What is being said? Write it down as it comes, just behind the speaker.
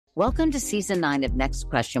Welcome to Season 9 of Next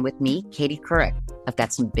Question with me, Katie Couric. I've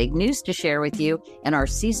got some big news to share with you in our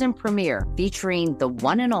season premiere featuring the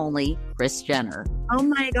one and only Kris Jenner. Oh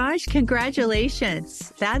my gosh,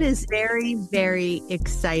 congratulations. That is very, very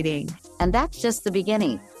exciting. And that's just the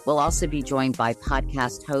beginning. We'll also be joined by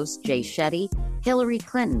podcast host Jay Shetty, Hillary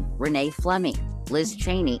Clinton, Renee Fleming, Liz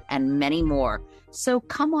Cheney, and many more. So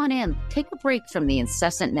come on in, take a break from the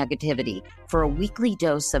incessant negativity for a weekly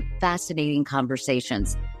dose of fascinating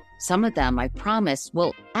conversations. Some of them, I promise,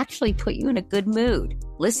 will actually put you in a good mood.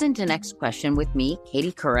 Listen to Next Question with me,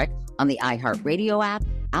 Katie Couric, on the iHeartRadio app,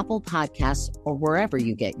 Apple Podcasts, or wherever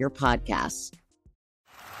you get your podcasts.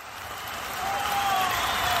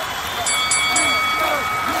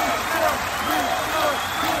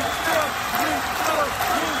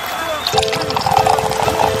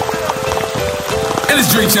 And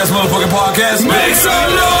it's Drink Champs motherfucking podcast. Make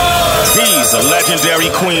some noise! He's a legendary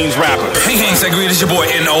Queens rapper. Hey, Sangria, this your boy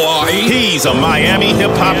N.O.R.E. He's a Miami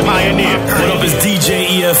hip-hop pioneer. What up, is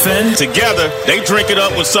DJ EFN? Together, they drink it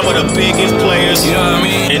up with some of the biggest players, you know what I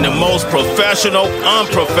mean, in the most professional,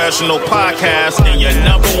 unprofessional podcast, and your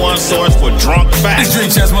number one source for drunk facts. It's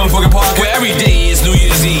Drink Champs motherfucking podcast, where every day is New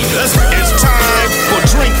Year's Eve. It's time for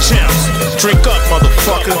Drink Champs. Drink up,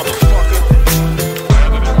 motherfucker.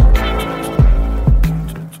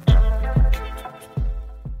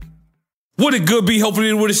 What it could be,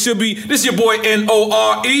 hopefully what it should be. This your boy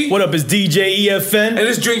N.O.R.E. What up, is DJ EFN? And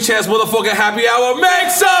this Drink Champs motherfucking happy hour. Make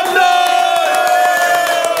some noise!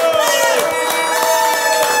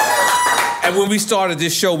 And when we started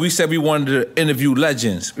this show, we said we wanted to interview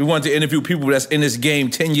legends. We wanted to interview people that's in this game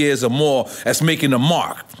 10 years or more, that's making a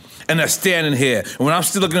mark, and that's standing here. And when I'm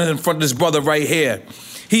still looking in front of this brother right here,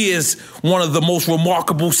 he is one of the most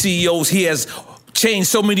remarkable CEOs. He has changed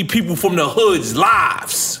so many people from the hood's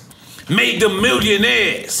lives. Made them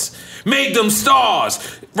millionaires. Made them stars.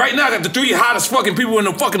 Right now, I got the 3 hottest fucking people in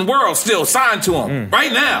the fucking world still signed to him.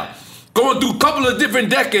 Right now. Going through a couple of different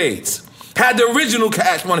decades. Had the original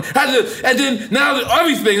Cash Money. And then now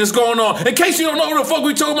everything that's going on. In case you don't know what the fuck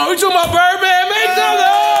we talking about Birdman. Make some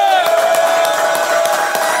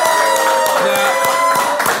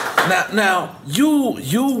noise! Now,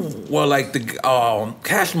 you were like the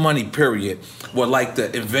Cash Money period were like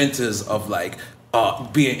the inventors of like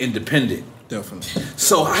being independent. Definitely.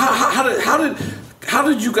 So how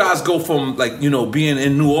did you guys go from like, you know, being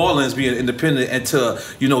in New Orleans, being independent, into,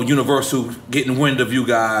 you know, Universal getting wind of you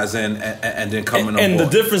guys and then coming on board? And the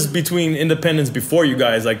difference between independence before you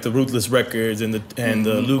guys, like the Ruthless Records and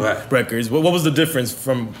the Luke Records, what was the difference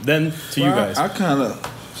from then to you guys? I kind of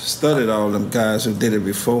studied all them guys who did it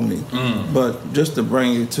before me. But just to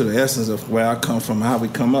bring you to the essence of where I come from, how we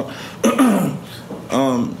come up,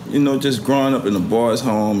 you know, just growing up in a boys'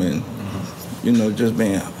 home and, you know, just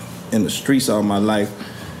being in the streets all my life,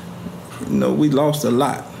 you know, we lost a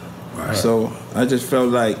lot. Right. So I just felt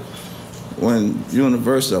like when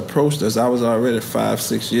Universal approached us, I was already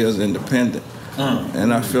 5-6 years independent.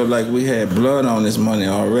 And I felt like we had blood on this money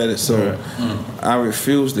already. So I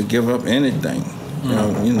refused to give up anything.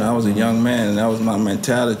 You know, I was a young man, and that was my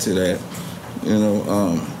mentality that, you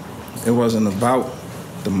know, it wasn't about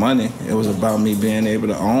the money. It was about me being able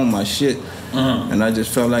to own my shit. And I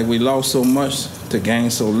just felt like we lost so much to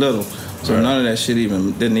gain so little. So none of that shit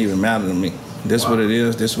didn't even matter to me. This what it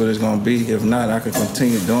is, this what it's gonna be. If not, I could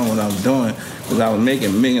continue doing what I'm doing, because I was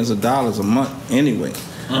making millions of dollars a month anyway.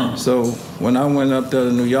 So when I went up there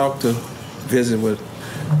to New York to visit with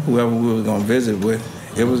whoever we were gonna visit with,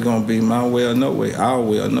 it was gonna be my way or no way, our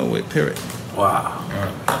way or no way, period. Wow.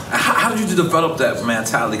 How did you develop that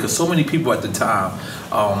mentality? Because so many people at the time,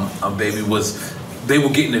 baby, they were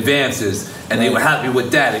getting advances and they were happy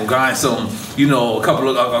with that and buying some, you know, a couple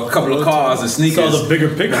of cars and sneakers. So the bigger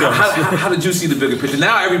picture. How did you see the bigger picture?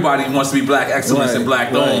 Now everybody wants to be black excellence and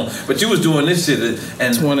black owned, but you was doing this shit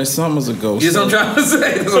and 20 summers ago. Yes, so I'm trying to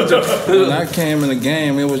say. When I came in the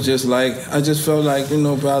game, it was just like I just felt like, you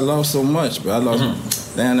know, but I lost so much, but I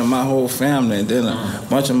lost down to my whole family, and then a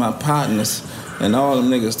bunch of my partners and all them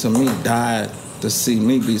niggas to me died to see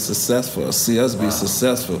me be successful or see us be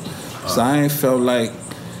successful. So I ain't felt like,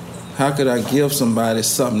 how could I give somebody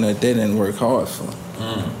something that they didn't work hard for?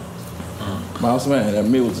 Boss man, that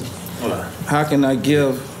music. How can I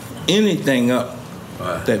give anything up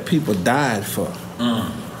that people died for?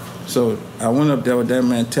 So I went up there with that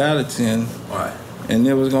mentality, and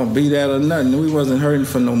it was gonna be that or nothing. We wasn't hurting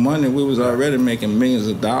for no money. We was already making millions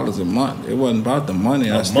of dollars a month. It wasn't about the money.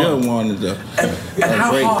 I still wanted a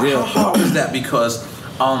great deal. How hard is that? Because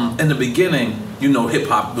in the beginning, hip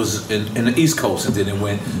hop was in the East Coast, and then it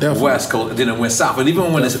went West Coast, and then it went South. And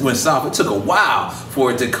even when it went South, it took a while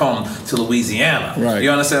for it to come to Louisiana. Right. You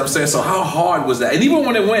understand what I'm saying? So how hard was that? And even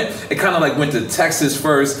when it kind of like went to Texas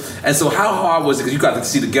first. And so how hard was it? Because you got to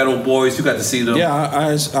see the Ghetto Boys, you got to see them. Yeah,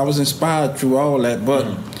 I was inspired through all that, but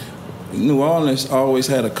New Orleans always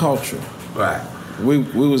had a culture. Right. We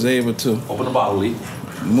was able to open the bottle, Lee.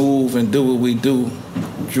 Move and do what we do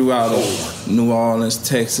throughout New Orleans,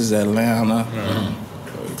 Texas, Atlanta,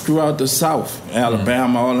 throughout the South,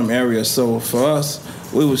 Alabama, all them areas. So for us,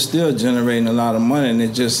 we were still generating a lot of money, and we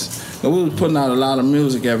was putting out a lot of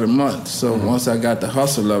music every month. So once I got the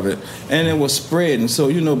hustle of it, and it was spreading. So,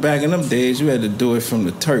 back in them days, you had to do it from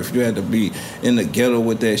the turf. You had to be in the ghetto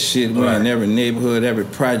with that shit. We're in every neighborhood, every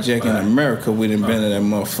project in America, we done been in that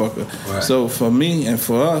motherfucker. Right. So for me and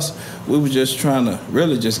for us, we were just trying to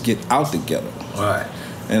really just get out the ghetto. Right.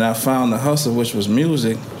 And I found the hustle, which was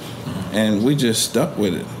music, and we just stuck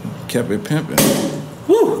with it, kept it pimping.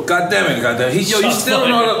 Woo! God damn it! You still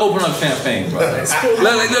know how to open up champagne, bro. There's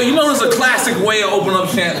a classic way of opening up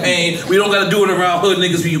champagne. We don't gotta do it around hood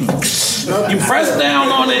niggas. You press down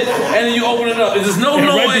on it and then you open it up. There's no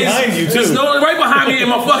noise. Right behind you too. There's right behind me in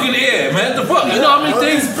my fucking ear, man. The fuck? You know how many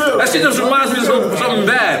things? That shit just reminds me of something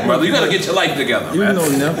bad, brother. You gotta get your life together,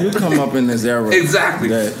 man. You come up in this era. Exactly.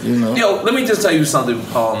 Yo, let me just tell you something,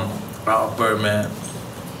 Birdman.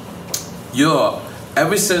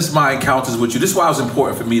 Ever since my encounters with you, this is why it was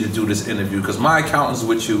important for me to do this interview, because my encounters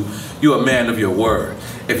with you, you're a man of your word.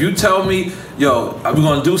 If you tell me, we're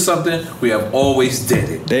gonna do something, we have always did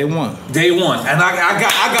it. Day one. And I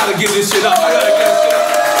gotta give this shit up.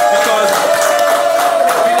 Because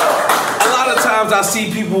a lot of times I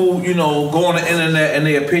see people, go on the internet and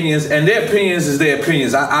their opinions is their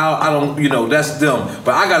opinions. I don't, that's them.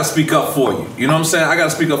 But I gotta speak up for you. You know what I'm saying? I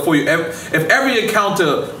gotta speak up for you. If every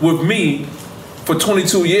encounter with me for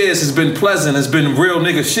 22 years has been pleasant, has been real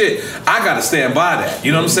nigga shit, I gotta stand by that.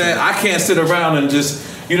 You know what I'm saying? I can't sit around and just,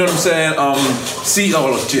 you know what I'm saying,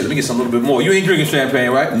 let me get some little bit more. You ain't drinking champagne,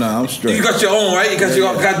 right? No, I'm straight. You got your own, right? You got your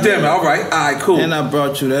own, goddamn it, all right, cool. And I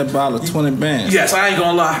brought you that bottle of 20 bands. Yes, I ain't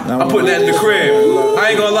gonna lie. I'm putting that in the crib. I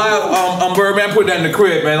ain't gonna lie, Birdman, I'm putting that in the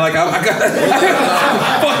crib, man. Like, I got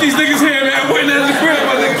fuck these niggas here, man. I'm putting that in the crib,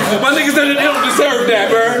 my niggas. My niggas don't deserve that,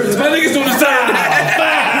 bro. My niggas don't deserve that.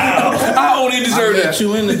 I only deserve that.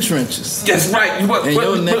 You in the trenches. Yes, right. In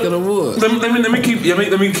your neck of the woods. Let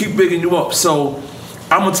me keep bigging you up. So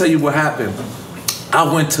I'm gonna tell you what happened. I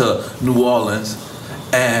went to New Orleans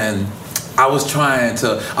and I was trying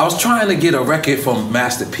to get a record from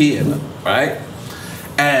Master P in them, right?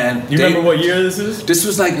 And you remember what year this is? This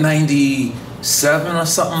was like 97 or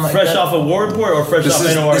something like fresh that. Fresh off of War Report or fresh off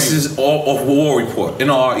NRE? This is all of War Report.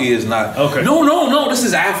 NRE is not. Okay. No. This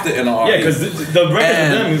is after NRE. Yeah, because the record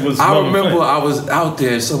for them was. I remember I was out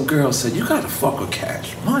there. Some girl said, "You gotta fuck with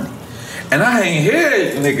Cash Money," and I ain't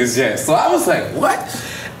heard niggas yet. So I was like, "What?"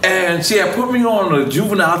 And she had put me on the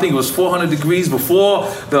Juvenile. I think it was 400 Degrees before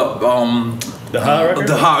the Hot record.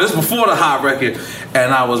 This was before the Hot record,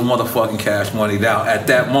 and I was motherfucking Cash Money down at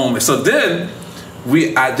that moment. So then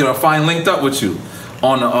I finally linked up with you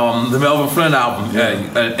on the Melvin Flynn album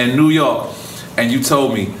in New York, and you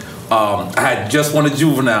told me I had just won a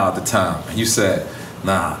Juvenile at the time, and you said,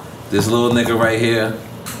 "Nah, this little nigga right here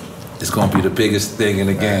is gonna be the biggest thing in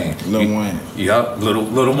the game." Lil Wayne. Yup, little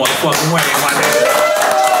motherfucking Wayne, my nigga.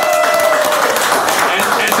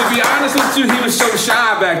 And to be honest with you, he was so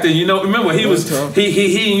shy back then. Remember he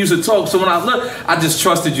didn't used to talk. So when I looked, I just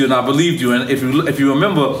trusted you and I believed you. And if you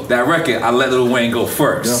remember that record, I let Lil Wayne go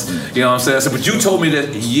first. Definitely. You know what I'm saying? But you told me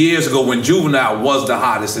that years ago when Juvenile was the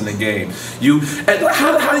hottest in the game.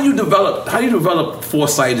 How do you develop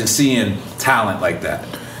foresight and seeing talent like that?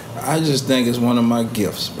 I just think it's one of my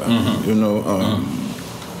gifts, bro. Mm-hmm.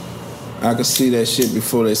 I can see that shit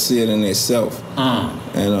before they see it in themselves.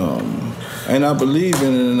 And I believe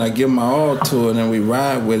in it, and I give my all to it, and we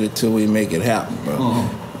ride with it till we make it happen, bro.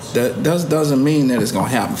 That doesn't mean that it's gonna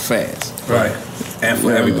happen fast. Right. And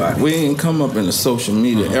for everybody. We ain't come up in the social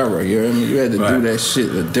media era, you know what I mean? You had to do that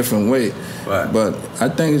shit a different way. Right. But I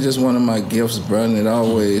think it's just one of my gifts, bro, and and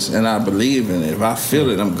I believe in it. If I feel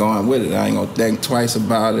it, I'm going with it. I ain't gonna think twice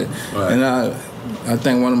about it. Right. And I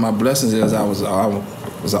think one of my blessings is I was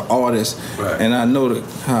an artist, and I know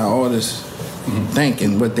how artists think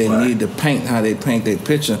and what they need to paint, how they paint their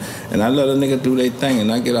picture, and I let a nigga do their thing,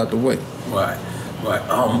 and I get out the way. Right.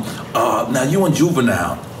 Now you and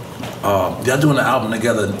Juvenile, y'all doing the album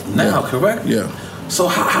together now, correct? Yeah. So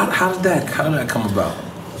how did that come about?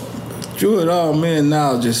 Through it all, me and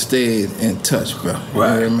Now just stayed in touch, bro. Right. You know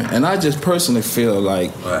what I mean? And I just personally feel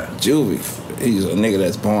like Juvie, he's a nigga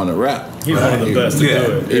that's born to rap. He's one of the best to do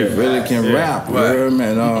it. He really can rap, you hear me?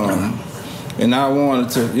 And I wanted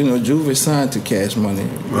to, Juvie signed to Cash Money,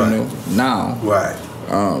 now. Right.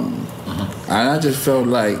 And I just felt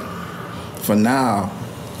like, for now,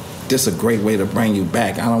 this is a great way to bring you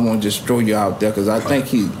back. I don't want to just throw you out there because I think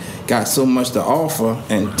he got so much to offer,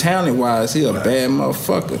 and talent-wise, he a bad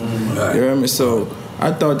motherfucker. You hear me? So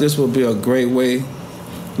I thought this would be a great way.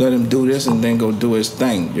 Let him do this and then go do his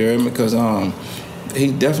thing. You hear me? Because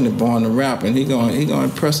he definitely born to rap, and he gonna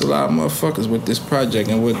impress a lot of motherfuckers with this project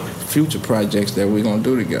and with future projects that we're gonna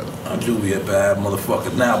do together. Juvie a bad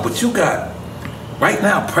motherfucker now, but you got right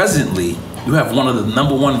now, presently, you have one of the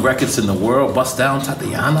 #1 records in the world, Bust Down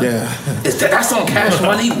Tatiana. Yeah. That's on Cash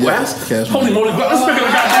Money West? Cash Holy moly, let's pick it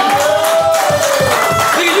up, goddamn.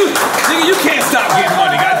 Nigga, you can't stop getting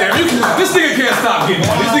money, goddamn. This nigga can't stop getting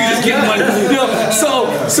money. This nigga just getting money.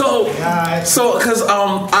 So, because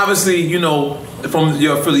obviously, from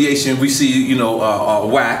your affiliation, we see,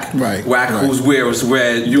 Wack. Right. Wack, who's wears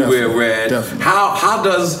red, you wear red. Definitely. How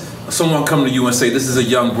does someone come to you and say, this is a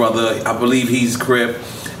young brother, I believe he's Crip,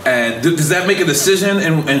 and does that make a decision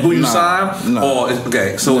in who you sign? No. Or,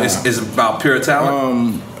 it's about pure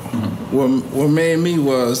talent? What made me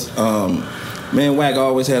was, me and Wack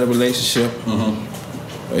always had a relationship.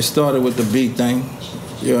 It started with the beat thing.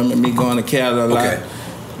 You know what I mean? Me going to Cali a lot.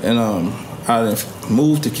 And I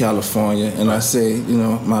moved to California, and I say,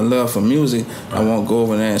 my love for music, I want to go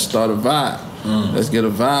over there and start a vibe. Let's get a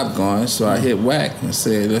vibe going. So I hit Wack and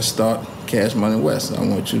said, let's start Cash Money West. I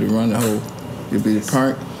want you to run the whole, you be the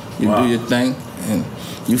perk, you do your thing, and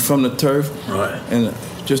you from the turf. Right. And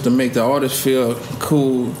just to make the artists feel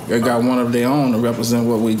cool, they got one of their own to represent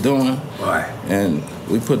what we doing. Right. And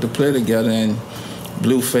we put the play together, and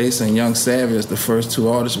Blueface and Young Savage, the first 2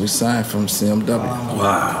 artists we signed from CMW.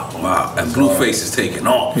 Wow. And Blueface is taking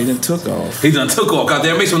off. He done took off.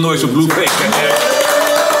 Goddamn, make some noise for Blueface.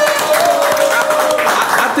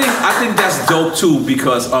 I think that's dope too,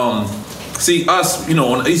 because see us,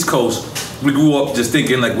 on the East Coast, we grew up just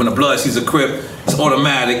thinking like when a blood sees a Crip, it's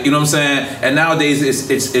automatic, you know what I'm saying? And nowadays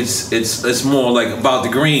it's more like about the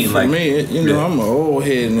green. For me, I'm an old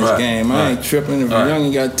head in this game. I ain't tripping. If you're young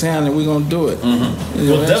and got talent, we gonna do it.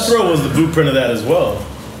 Well, Death Row was the blueprint of that as well.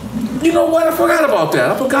 You know what? I forgot about that.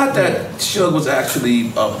 I forgot that Suge was actually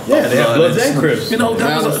they have Bloods and Crips.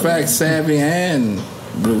 Matter of fact, Savvy and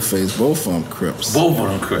Blueface, both of them Crips. Both of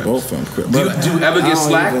them Crips. Do you ever get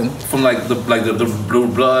slack from the Blue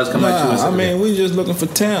Bloods coming at you? I mean, we just looking for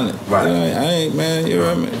talent. Right. I ain't, man, you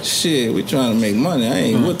hear me? Shit, we trying to make money. I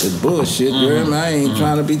ain't with the bullshit, you hear me? I ain't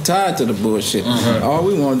trying to be tied to the bullshit. All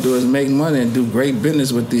we want to do is make money and do great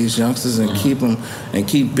business with these youngsters and keep them and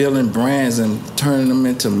keep building brands and turning them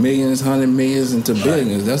into millions, 100 millions into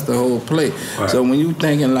billions. That's the whole play. Right. So when you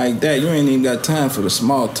thinking like that, you ain't even got time for the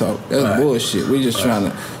small talk. That's bullshit. We just trying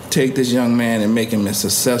to take this young man and make him as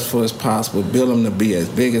successful as possible, build him to be as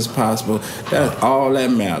big as possible. That's all that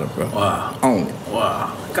matter, bro. Wow. Own it.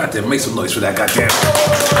 Wow. Goddamn, make some noise for that, goddamn.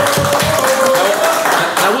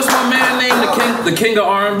 Now, what's my man name? The king of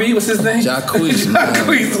R&B? What's his name? Jacquees.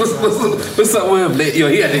 Jacquees. What's up with him?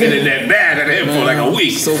 He had to get in that bag at him for like a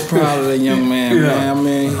week. So proud of that young man, man. I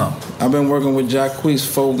mean, I've been working with Jacquees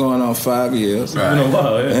for going on 5 years. Right.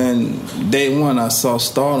 And day one, I saw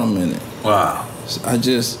stardom in it. Wow. I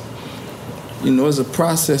just, it's a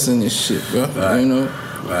process in this shit, bro. Right.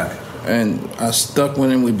 Right. And I stuck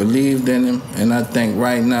with him. We believed in him. And I think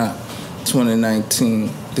right now, 2019,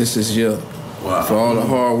 this is year. Wow. For all the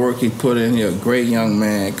hard work he put in here. A great young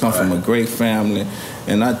man, come from a great family.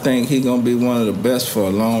 And I think he's going to be one of the best for a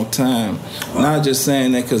long time. Wow. Not just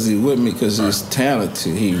saying that because he's with me, because he's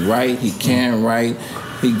talented. He write, he can write.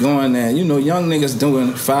 He going there. Young niggas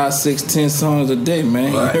doing 5, 6, 10 songs a day,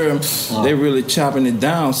 man. Right. You hear him? They really chopping it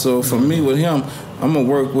down. So for me with him, I'm going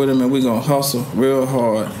to work with him and we're going to hustle real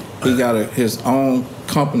hard. He got his own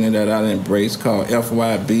company that I embrace called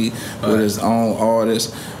FYB with his own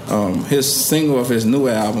artists. His single of his new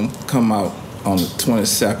album come out on the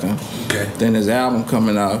 22nd. Okay. Then his album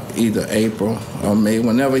coming out either April or May,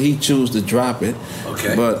 whenever he choose to drop it.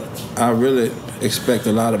 Okay. But I really expect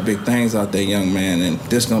a lot of big things out there, young man, and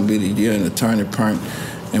this gonna be the year and the turning point.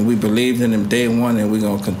 And we believed in him day one, and we're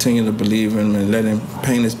gonna continue to believe in him and let him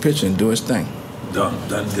paint his picture and do his thing. Done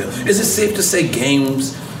deal. Is it safe to say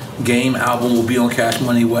Game album will be on Cash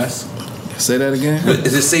Money West? Say that again?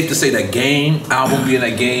 Is it safe to say that Game album being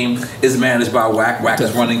that Game is managed by Wack? Wack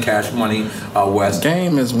is running Cash Money West.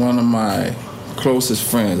 Game is one of my closest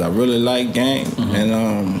friends. I really like Game,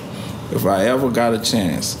 and if I ever got a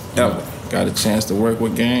chance, to work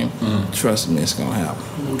with Game, trust me, it's gonna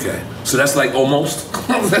happen. Okay, so that's like almost.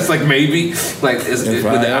 That's like maybe. Like is If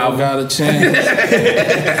with I the ever album. got a chance,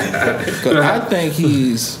 because I think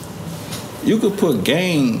he's. You could put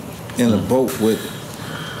Game in a boat with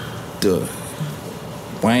the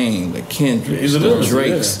Wayne, the Kendricks, He's a the villain,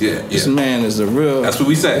 Drakes. yeah. This man is a real. That's what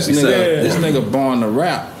we said. This nigga born to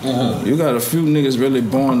rap. You got a few niggas really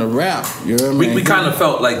born to rap. You know what I mean? We kind of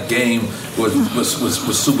felt like Game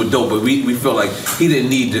was super dope, but we felt like he didn't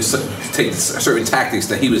need to take certain tactics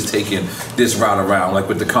that he was taking this route around, like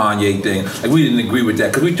with the Kanye thing. Like we didn't agree with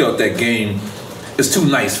that because we thought that Game is too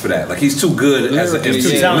nice for that. Like he's too good as an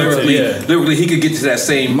MC. Lyrically, he could get to that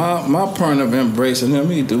same. My point of embracing him,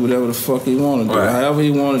 he do whatever the fuck he want to do, however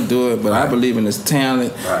he want to do it. But I believe in his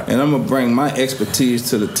talent, and I'm gonna bring my expertise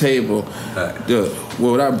to the table.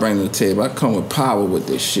 What would I bring to the table? I come with power with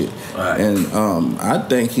this shit, and I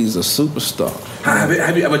think he's a superstar.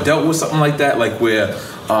 Have you ever dealt with something like that, like where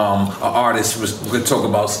an artist we could talk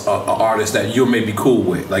about an artist that you're maybe cool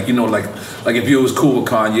with, like you know, like if you was cool with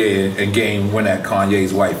Kanye and Game went at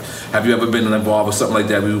Kanye's wife, have you ever been involved with something like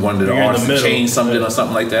that? We wanted the artist to change something or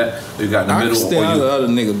something like that. You got in the middle. I stay out of other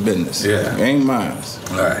nigga business. Yeah, ain't mine.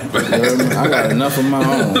 All right, I got enough of my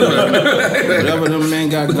own. Whatever them men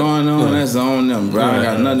got going on, that's on them, bro. I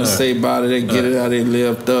got nothing to say about it. They get it how they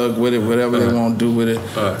live, thug with it, whatever they want to do with it.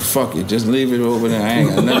 Fuck it, just leave it over there. I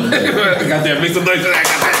ain't got nothing to do. I got that. Make some noise for that.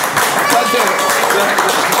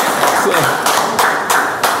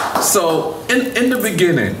 So in the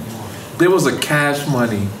beginning, there was a Cash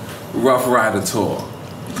Money Rough Rider tour.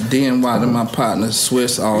 DNY to my partner,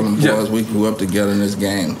 Swiss, all them boys, we grew up together in this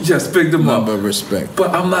game. Just picked them up. Number of respect.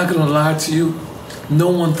 But I'm not gonna lie to you. No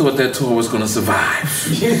one thought that tour was gonna survive.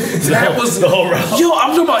 That was the whole round. Yo,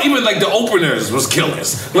 I'm talking about even like the openers was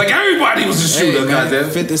killers. Like everybody was a shooter. Goddamn.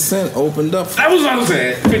 50 Cent opened up. That was what I'm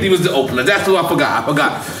saying. 50 was the opener. That's what I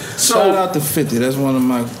forgot. So shout out to 50. That's one of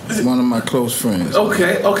my close friends.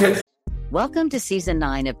 Okay. Welcome to season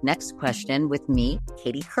 9 of Next Question with me,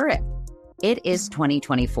 Katie Couric. It is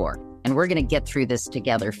 2024, and we're going to get through this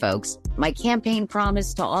together, folks. My campaign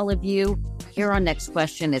promise to all of you here on Next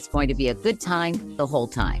Question, it's going to be a good time the whole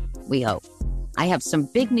time, we hope. I have some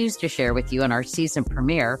big news to share with you in our season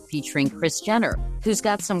premiere featuring Kris Jenner, who's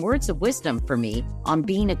got some words of wisdom for me on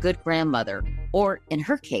being a good grandmother, or in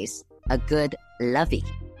her case, a good lovey.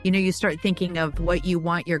 You know, you start thinking of what you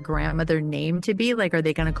want your grandmother name to be. Like, are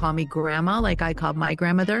they going to call me grandma like I called my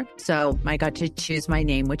grandmother? So I got to choose my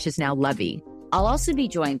name, which is now Lovey. I'll also be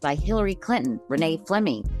joined by Hillary Clinton, Renee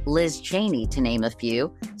Fleming, Liz Cheney, to name a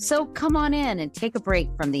few. So come on in and take a break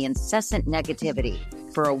from the incessant negativity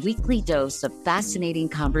for a weekly dose of fascinating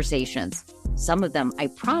conversations. Some of them, I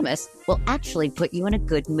promise, will actually put you in a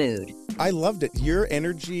good mood. I loved it. Your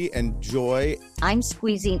energy and joy. I'm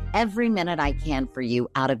squeezing every minute I can for you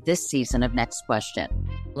out of this season of Next Question.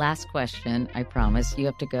 Last question, I promise. You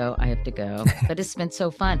have to go, I have to go. But it's been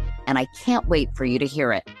so fun, and I can't wait for you to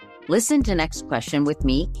hear it. Listen to Next Question with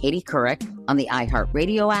me, Katie Couric, on the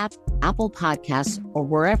iHeartRadio app, Apple Podcasts, or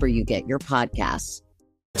wherever you get your podcasts.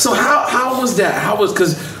 So how was that?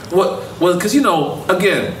 Because you know,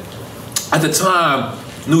 again, at the time,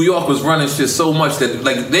 New York was running shit so much that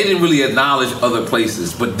like they didn't really acknowledge other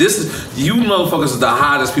places. But you motherfuckers are the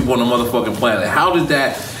hottest people on the motherfucking planet. How did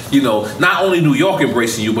that, you know, not only New York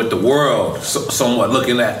embracing you, but the world somewhat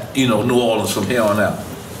looking at, you know, New Orleans from here on out?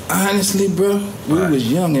 Honestly, bro, we was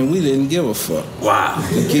young and we didn't give a fuck. Wow.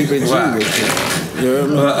 To keep it G with you. You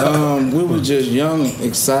know, we were just young,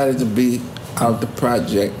 excited to be out the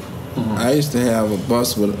project. I used to have a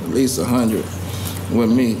bus with at least 100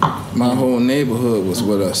 with me. My whole neighborhood was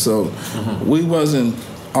with us. So we wasn't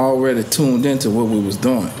already tuned into what we was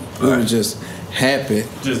doing. We were just happy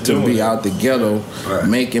to be out the ghetto,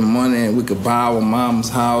 making money, and we could buy our mom's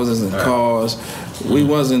houses and cars. We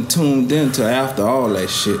wasn't tuned into after all that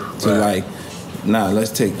shit to like, nah,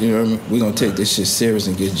 let's take, you know what I mean? We're going to take this shit serious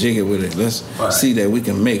and get jiggy with it. Let's see that we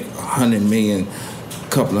can make $100 million,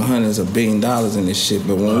 couple of hundreds of $1 billion in this shit.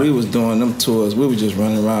 But when we was doing them tours, we were just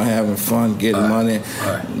running around having fun, getting money,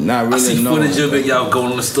 not really I see knowing. footage of it, y'all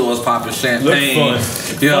going to the stores, popping champagne.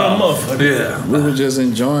 Yeah. We were just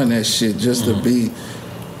enjoying that shit just to be,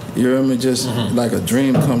 you know what I mean, just like a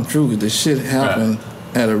dream come true. Because the shit happened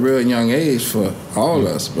at a real young age for all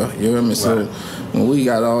us, bro. You know what I mean? So when we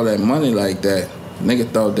got all that money like that, nigga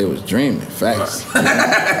thought they was dreaming. Facts.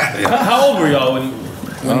 How old were y'all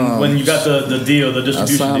when you got the deal, the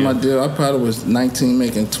distribution I signed deal? my deal. I probably was 19,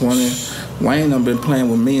 making 20. Wayne done been playing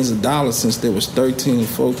with millions of dollars since they was 13 and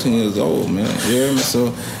 14 years old, man. You hear me?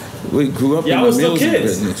 So we grew up in the music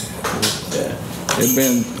business.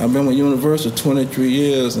 I've been with Universal 23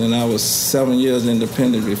 years, and I was 7 years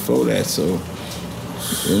independent before that. So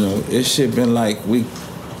You know, it shit been like we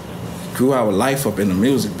grew our life up in the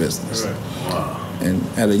music business. Right. Wow. And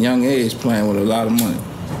at a young age playing with a lot of money.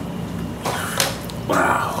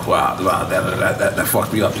 Wow. That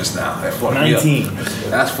fucked me up just now. That fucked 19. me up.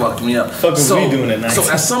 That's fucked me up. Fuck was we doing at 19?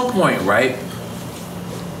 So at some point, right,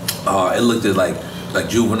 it looked at like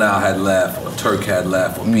Juvenile had left, or Turk had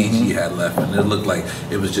left, or BG had left, and it looked like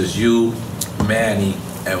it was just you, Manny,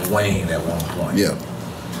 and Wayne at one point. Yeah.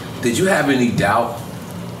 Did you have any doubt?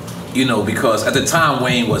 You know, because at the time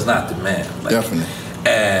Wayne was not the man. Like, Definitely.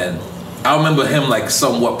 And I remember him like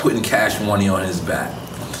somewhat putting Cash Money on his back.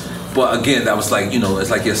 But again, that was like, you know,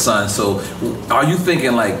 it's like your son. So are you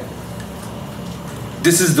thinking like,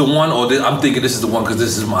 this is the one, or I'm thinking this is the one because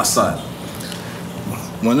this is my son?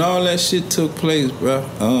 When all that shit took place, bro,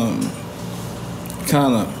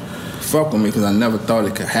 kind of fucked with me because I never thought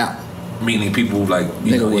it could happen. Meaning people like,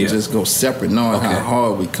 you know, would just go separate, knowing how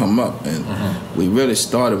hard we come up, and we really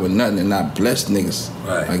started with nothing, and I blessed niggas.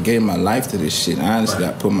 Right. I gave my life to this shit. Honestly,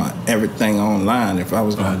 I put my everything online. If I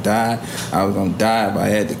was gonna die, I was gonna die. If I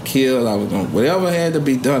had to kill, I was gonna, whatever had to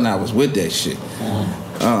be done, I was with that shit.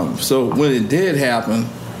 So when it did happen,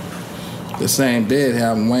 the same day it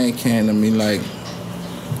happened, Wayne came to me like,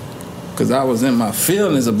 cause I was in my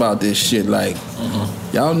feelings about this shit, like,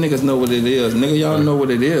 y'all niggas know what it is. Nigga, y'all know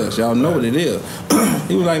what it is. Y'all know what it is.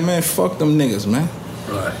 He was like, man, fuck them niggas, man.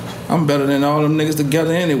 Right. I'm better than all them niggas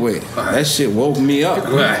together anyway. Right. That shit woke me up.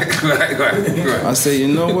 Right. I said, you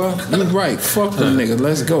know what? You right. Fuck them niggas.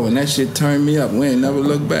 Let's go. And that shit turned me up. We ain't never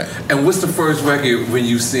looked back. And what's the first record when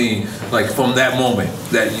you seen, like, from that moment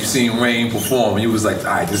that you seen Wayne perform, and you was like, all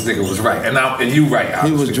right, this nigga was right. And you right, obviously.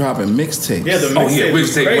 He was dropping mixtapes. Yeah, the mixtape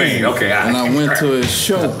mixtape Wayne. Okay, all right. And I went to his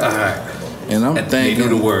show. All right. And I'm thinking, they knew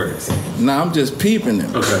the words. Nah, I'm just peeping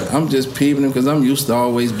him. Okay. I'm just peeping him because I'm used to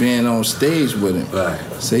always being on stage with him. Right.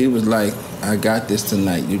 So he was like, I got this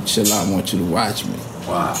tonight. You chill out. I want you to watch me.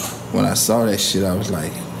 Wow. When I saw that shit, I was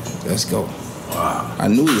like, let's go. Wow. I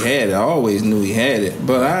knew he had it. I always knew he had it.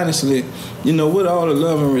 But honestly, you know, with all the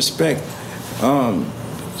love and respect,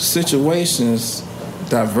 situations,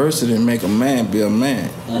 diversity make a man be a man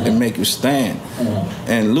and make you stand.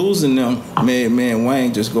 And losing them made me and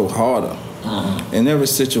Wayne just go harder in every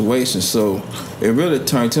situation. So it really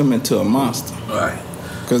turned him into a monster. Right.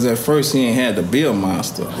 Because at first he ain't had to be a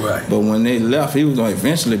monster. Right. But when they left, he was going to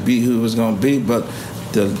eventually be who he was going to be. But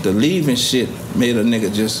the leaving shit made a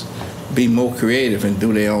nigga just be more creative and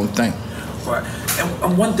do their own thing. Right.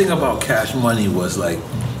 And one thing about Cash Money was like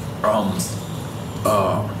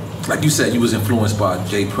you said, you was influenced by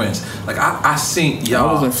Jay Prince. Like I seen y'all.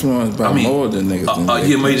 I was influenced by more than niggas than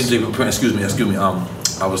Jay Prince. Jay Prince. Excuse me.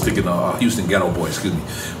 I was thinking Houston Ghetto Boy. Excuse me.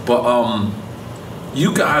 But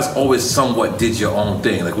you guys always somewhat did your own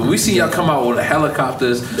thing. Like when we see y'all come out with the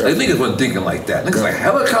helicopters, like niggas wasn't thinking like that. Niggas like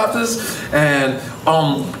helicopters, and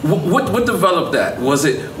what developed that? Was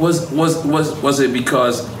it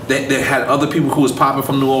because they had other people who was popping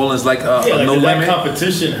from New Orleans like No did Limit? that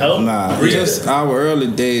competition help? Nah, just our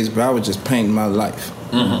early days, but I was just painting my life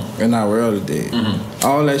in our early days.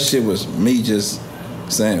 All that shit was me just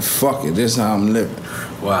saying, fuck it, this is how I'm living.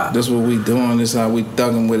 Wow. This what we doing, this how we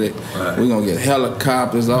thugging with it. Right. We gonna get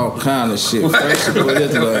helicopters, all kind of shit. First you put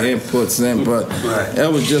his little inputs in, but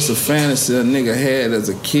that was just a fantasy a nigga had as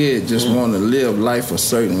a kid, just wanting to live life a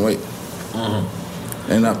certain way.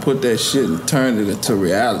 And I put that shit and turned it into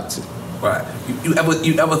reality. Right. You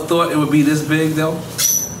ever thought it would be this big though?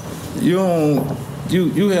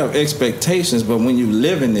 You have expectations, but when you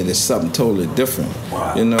live in it, it's something totally different.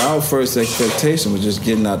 Wow. You know, our first expectation was just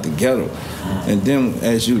getting out the ghetto. And then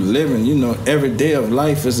as you living, you know, every day of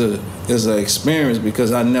life is an experience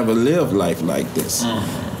because I never lived life like this.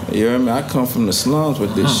 You know what I mean? I come from the slums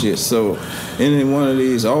with this shit. So any one of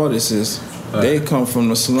these artists, they come from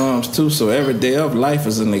the slums too. So every day of life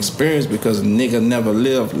is an experience because a nigga never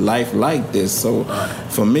lived life like this. So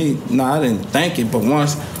for me, I didn't think it, but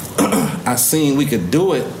once I seen we could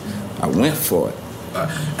do it, I went for it.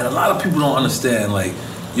 And a lot of people don't understand, like,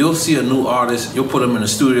 you'll see a new artist, you'll put them in the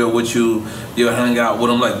studio with you, you'll hang out with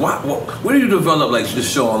them, like, where do you develop, like,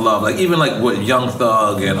 just showing love? Like, even, like, with Young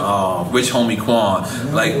Thug and Rich Homie Quan,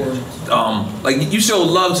 like, you show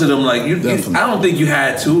love to them, like, you I don't think you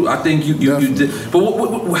had to, I think you did.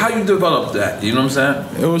 But how you developed that, you know what I'm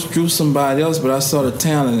saying? It was through somebody else, but I saw the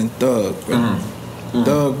talent in Thug.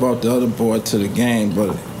 Thug brought the other boy to the game,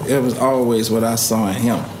 but it was always what I saw in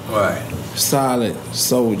him. Right. Solid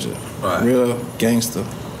soldier, real gangster.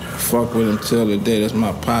 Fuck with him till the day. That's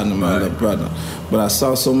my partner, my little brother. But I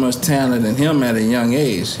saw so much talent in him at a young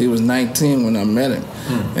age. He was 19 when I met him.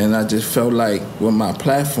 And I just felt like with my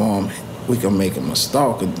platform, we can make him a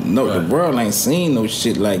stalker. No, the world ain't seen no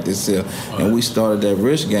shit like this here. And we started that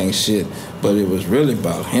Rich Gang shit, but it was really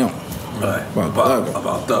about him. Right. About Thugger.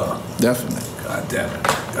 About Thugger. Definitely. God damn it.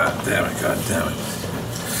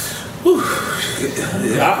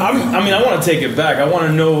 I mean, I want to take it back. I want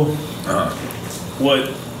to know what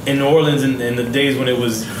in New Orleans in the days when it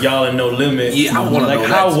was y'all and No Limit. Yeah, I want to know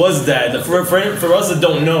how was that? For us that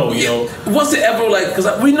don't know, you know. Was there ever like, because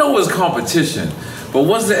we know it was competition, but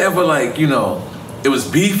was there ever like, you know, it was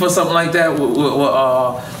beef or something like that?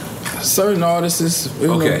 Certain artists,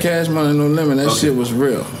 Cash Money, No Limit, that shit was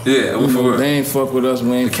real. Yeah, it was real. They ain't fuck with us.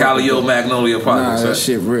 We ain't Calio Magnolia Projects. Nah, that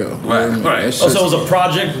shit real. Right. So it was a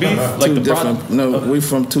project beef? Like the different. We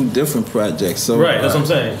from two different projects. So right, that's what I'm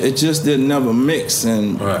saying. It just didn't never mix,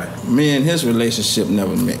 and me and his relationship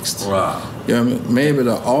never mixed. Wow. You know what I mean? Maybe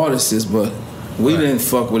the artists, but we didn't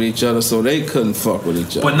fuck with each other, so they couldn't fuck with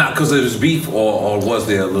each other. But not because it was beef, or was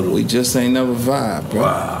there a little? We just ain't never vibe, bro.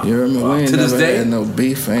 Wow. You know what I mean? Wow. We ain't To this never day? had no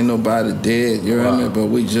beef. Ain't nobody dead. You know what I mean? But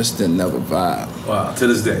we just didn't never vibe. Wow. To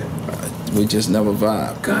this day. We just never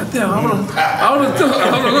vibe. God damn, I would have heard. I would have said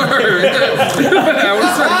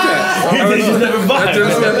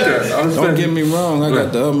that. Don't get me wrong. I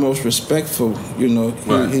got the utmost respect for,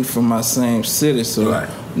 he from my same city, so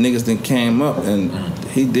niggas then came up and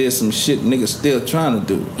he did some shit niggas still trying to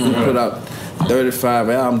do. He put out 35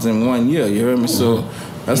 albums in 1 year, you hear me? So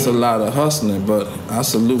that's a lot of hustling, but I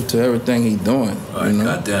salute to everything he doing.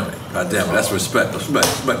 God damn it. That's respect.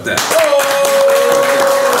 Respect that.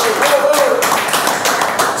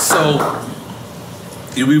 So,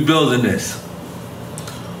 you rebuilding this.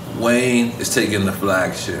 Wayne is taking the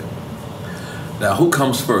flagship. Now, who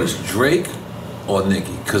comes first, Drake or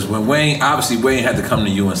Nicki? Because when Wayne had to come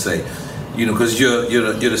to you and say, because you're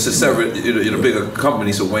the bigger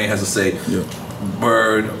company, so Wayne has to say,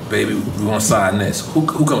 Bird, baby, we want to sign this. Who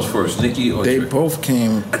comes first, Nicki or Drake? They both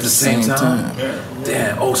came at the same time. Yeah.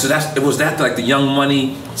 Damn. Oh, so was that like the Young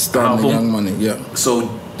Money starting album? The Young Money, yeah. So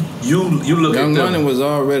you look Young at them. Money was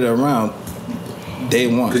already around day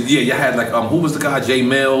one. You had like who was the guy? Jay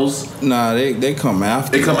Mills. Nah, they come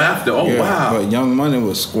after. They come after. Oh wow. But Young Money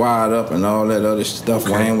was Squad Up and all that other stuff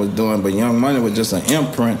Wayne was doing. But Young Money was just an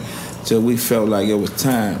imprint till we felt like it was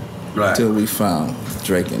time. Right. Till we found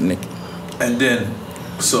Drake and Nicki. And then,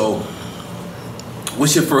 so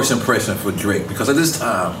what's your first impression for Drake? Because at this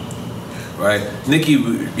time, right, Nicki,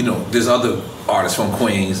 there's other artists from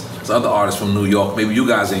Queens, there's other artists from New York. Maybe you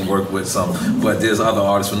guys ain't worked with some, but there's other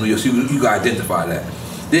artists from New York. So you can identify that.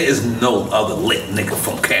 There is no other lit nigga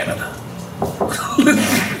from Canada.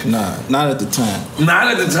 Nah, not at the time. Not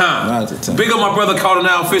at the time. Big up my brother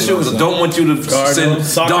Cardinal Fisher, because I don't want you to send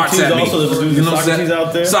darts at me. You know what I'm saying?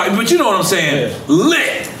 Out there. Sorry, but you know what I'm saying. Yeah.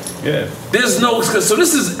 Lit. Yeah. There's no. So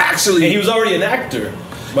this is actually. And he was already an actor.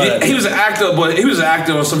 He was an actor, but he was an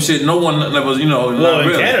actor or some shit. No one that was, Well, not in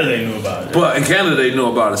really. Canada they knew about it. But in Canada they knew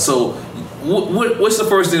about it. So, what's the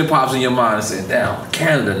first thing that pops in your mind and saying, "Damn,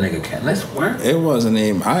 Canada nigga, can this work?" It wasn't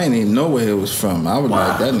even. I didn't even know where he was from. I was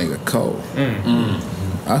like, that nigga cold.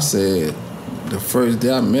 I said, the first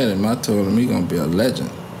day I met him, I told him he gonna be a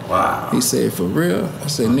legend. Wow. He said, for real? I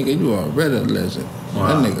said, nigga, you already a legend.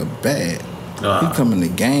 Wow. That nigga bad. He come in the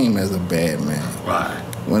game as a bad man. Right.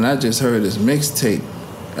 When I just heard his mixtape,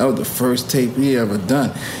 that was the first tape he ever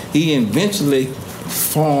done. He eventually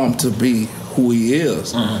formed to be who he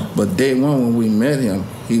is. But day one when we met him,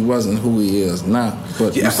 he wasn't who he is now.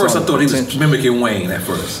 But at first I thought he was mimicking Wayne at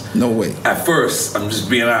first. No way. At first, I'm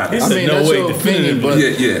just being honest. I mean, that's your opinion, but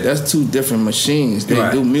that's two different machines.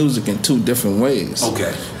 They do music in two different ways.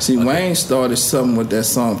 Okay. See, Wayne started something with that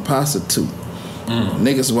song Prostitute.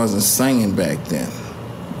 Niggas wasn't singing back then.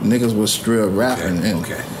 Niggas was still rapping.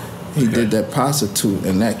 He did that Prostitute,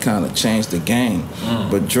 and that kind of changed the game.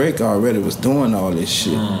 But Drake already was doing all this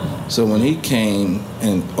shit. So when he came,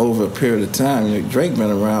 and over a period of time, Drake been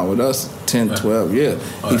around with us 10, 12 years.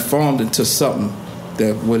 He formed into something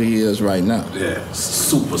that what he is right now. Yeah,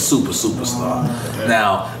 superstar.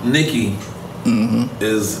 Now, Nicki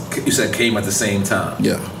is, you said, came at the same time.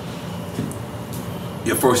 Yeah.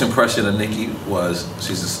 Your first impression of Nicki was,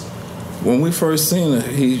 she's just... When we first seen her,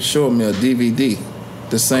 he showed me a DVD.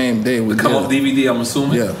 The same day we did. Come up DVD, I'm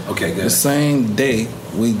assuming? Yeah. Okay, good. The same day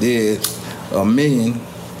we did $1 million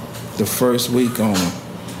the first week on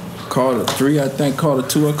Carter 3, I think, Carter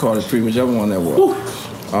 2 or Carter 3, whichever one that was.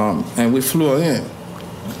 And we flew her in.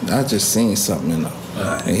 I just seen something in her.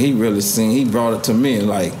 Right. And he brought it to me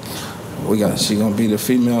like, she gonna be the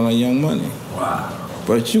female on Young Money. Wow.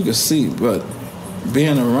 But you can see,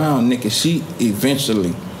 being around Nicki, she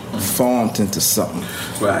eventually formed into something.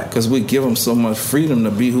 Right. Because we give them so much freedom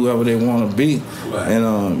to be whoever they want to be. Right.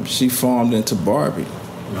 And she formed into Barbie.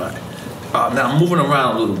 Right. Now, moving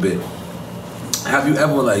around a little bit, have you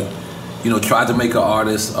ever, like, tried to make an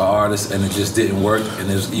artist and it just didn't work, and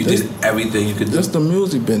you did everything you could do? That's the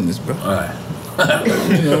music business, bro. All right.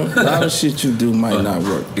 A lot of shit you do might not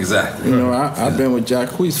work. Exactly. I've been with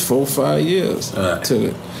Jacquees 4-5 years. Right.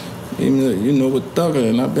 With Thugger,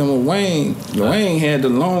 and I've been with Wayne. Wayne had the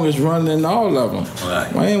longest run in all of them.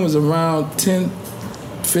 Right. Wayne was around 10,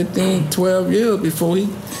 15, 12 years before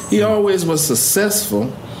he always was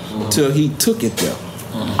successful till he took it there.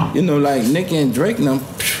 Like Nicki and Drake and them,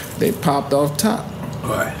 they popped off top.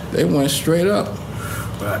 Right. They went straight up.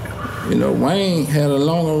 Right. Wayne had a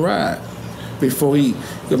longer ride before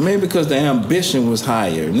maybe because the ambition was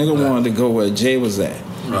higher. Nigga wanted to go where Jay was at.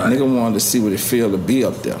 Right. Nigga wanted to see what it feel to be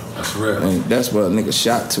up there. That's real. And that's what a nigga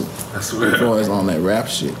shot to. That's real. As far as on that rap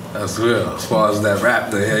shit. That's real. As far as that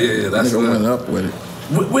rap there, yeah, that's nigga real. went up with it.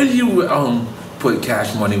 Where do you put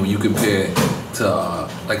Cash Money when you compare it to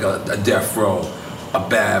like a Death Row, a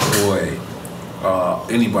Bad Boy,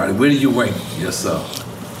 anybody? Where do you rank yourself?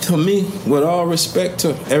 To me, with all respect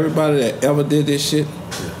to everybody that ever did this shit,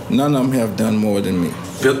 none of them have done more than me.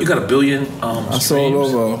 You got 1 billion I sold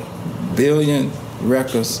over 1 billion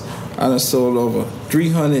records. I done sold over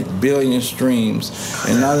 300 billion streams,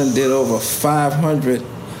 and I done did over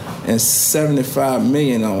 575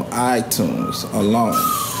 million on iTunes alone.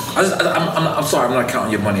 I'm sorry, I'm not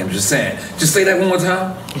counting your money. I'm just saying. Just say that one more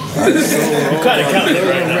time. You kind of counted it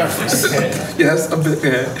right now. Yes, a bit.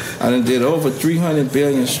 Yeah. I done did over 300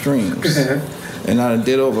 billion streams, and I done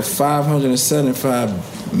did over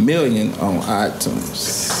 575 million on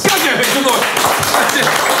iTunes.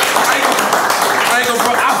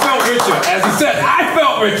 I felt richer, as he said. I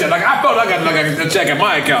felt richer. Like I felt like I got a check in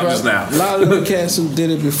my account just now. A lot of the cats who did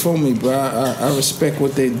it before me, bro, I respect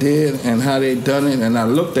what they did and how they done it, and I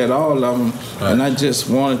looked at all of them, and I just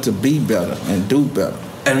wanted to be better and do better.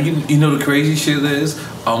 And you know the crazy shit is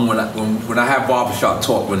when I have barbershop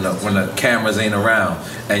talk when the cameras ain't around,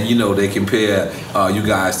 and they compare you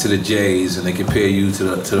guys to the Jays, and they compare you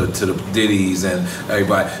to the Diddy's and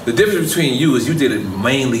everybody. The difference between you is you did it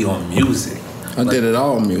mainly on music. I did it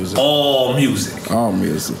all music. All music. All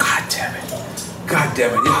music. God damn it.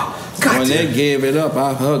 Yeah. When they gave it up,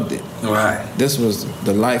 I hugged it. Right. This was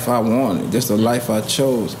the life I wanted. This the life I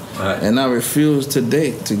chose. Right. And I refuse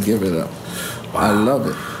today to give it up. Wow. I love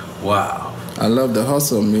it. Wow. I love the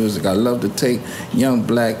hustle of music. I love to take young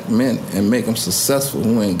black men and make them successful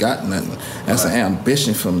who ain't got nothing. That's an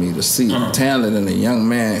ambition for me to see talent in a young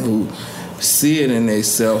man who see it in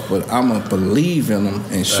themselves, but I'm going to believe in them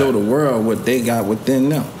and show the world what they got within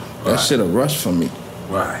them. That shit a rush for me.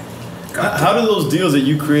 Right. How do those deals that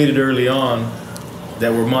you created early on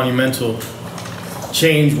that were monumental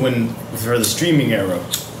change for the streaming era?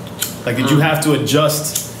 Like, did you have to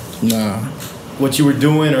adjust what you were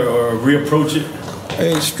doing or reapproach it?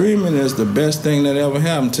 Hey, streaming is the best thing that ever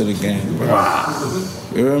happened to the game, bro. Wow.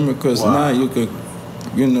 You remember? Because now you could,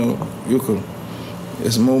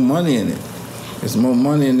 there's more money in it. There's more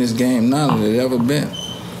money in this game now than there ever been.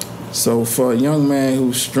 So for a young man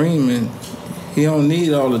who's streaming, he don't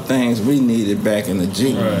need all the things we needed back in the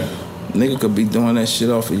G. Right. Nigga could be doing that shit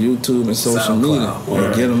off of YouTube and social media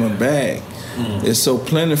and get him a bag. It's so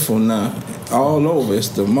plentiful now, all over. It's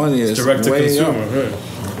the money is direct to way consumer, up. right.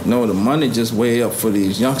 No, the money just way up for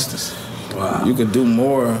these youngsters. Wow. You could do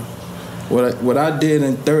more. What I did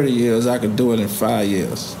in 30 years, I could do it in 5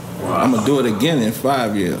 years. Wow. I'm gonna do it again in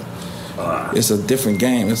 5 years. It's a different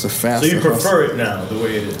game. It's a faster. So you prefer it now, the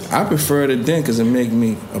way it is? I preferred it then because it made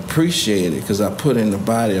me appreciate it because I put in the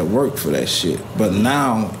body of work for that shit. But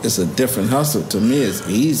now it's a different hustle. To me, it's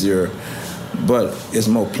easier, but it's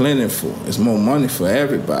more plentiful. It's more money for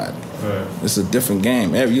everybody. Right. It's a different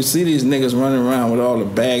game. You see these niggas running around with all the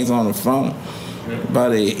bags on the phone by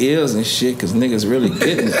their ears and shit because niggas really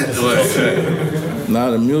getting it.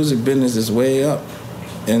 Now the music business is way up,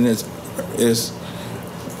 and it's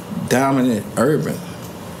dominant urban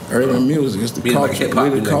music. It's the culture.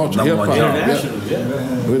 Like We're the culture. Hip hop.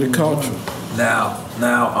 We're the culture. Now,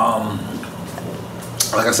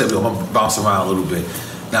 like I said, we're gonna bounce around a little bit.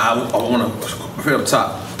 Now, I want to right up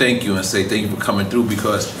top thank you and say thank you for coming through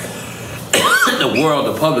because the world,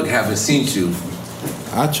 the public haven't seen you.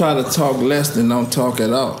 I try to talk less than don't talk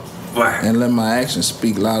at all. Right. And let my actions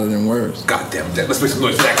speak louder than words. God damn that. Let's make some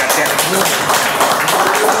noise for that.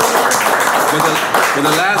 But the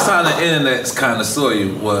last time the internet kind of saw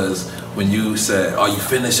you was when you said, "Are you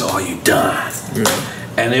finished or are you done?" Yeah.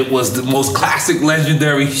 and it was the most classic,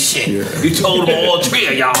 legendary shit. Yeah. You told them all three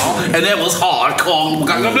of y'all, and that was hardcore.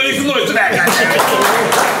 Make some noise to that guy.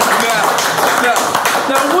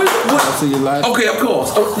 Now, what? Okay, of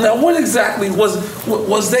course. Now, what exactly was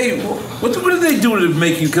they? What did they do to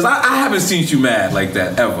make you? Because I haven't seen you mad like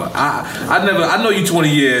that ever. I know you 20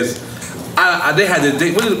 years. They had the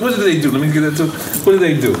date. What did they do? Let me get into. What did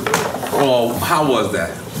they do? Oh, how was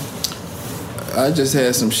that? I just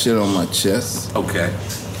had some shit on my chest. Okay.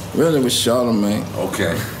 Really, with Charlamagne.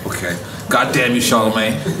 Okay. God damn you,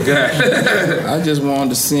 Charlamagne. Go ahead. I just wanted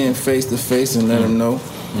to see him face to face and let him know.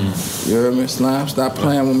 You heard me, Slime? Stop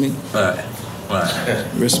playing with me. Right.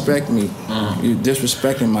 Respect me. You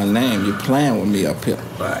disrespecting my name. You playing with me up here.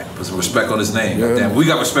 Right. Put some respect on his name. Goddamn. We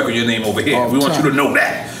got respect on your name over here. We want you to know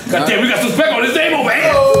that. Goddamn, we got some respect on his name over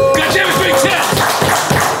here. Goddamn, it's big chest.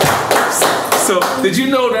 So, did you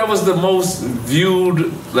know that was the most viewed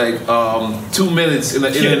 2 minutes in the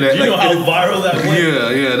internet? You know how viral that went?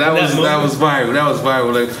 Yeah, that was viral.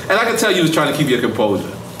 And I can tell you was trying to keep your composure.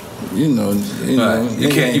 You know, you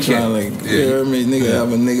can't. You heard me, nigga,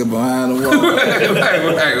 have a nigga behind the wall.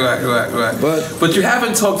 Right. But you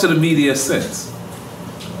haven't talked to the media since.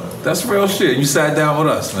 That's real shit. You sat down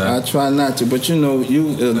with us, man. I try not to, but you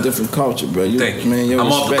a different culture, bro. Thank you. Man, your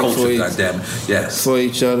I'm off the respect culture, goddamn. Yes. For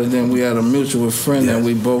each other. Then we had a mutual friend that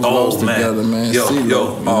we both lost together, man.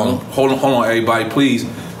 Hold on, everybody, please.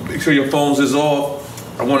 Make sure your phones is off.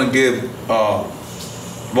 I want to give a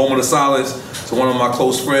moment of silence to one of my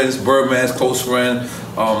close friends, Birdman's close friend,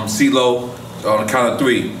 CeeLo, on the count of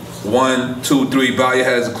 3. 1, 2, 3. Bow your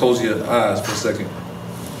heads and close your eyes for a second.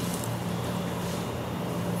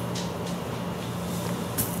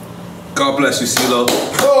 God bless you, CeeLo.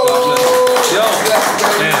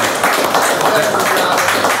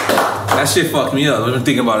 That shit fucked me up. I've been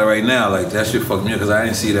thinking about it right now. Like, that shit fucked me up because I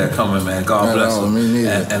didn't see that coming, man. God bless him. Me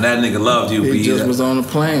neither. And that nigga loved you. He just was on the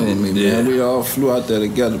plane with me, man. We all flew out there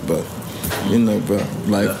together, but bro,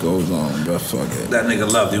 life goes on, bro. Fuck it. That nigga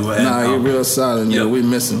loved you, man. Nah, he real solid, nigga. We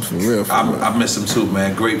miss him for real. I miss him too,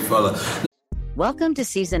 man. Great fella. Welcome to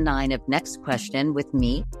season 9 of Next Question with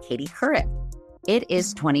me, Katie Couric. It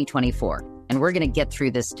is 2024, and we're going to get through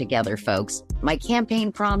this together, folks. My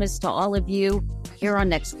campaign promise to all of you, here on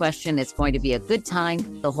Next Question, it's going to be a good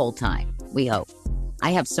time the whole time, we hope. I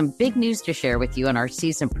have some big news to share with you in our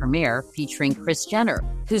season premiere featuring Kris Jenner,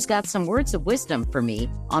 who's got some words of wisdom for me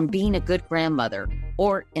on being a good grandmother,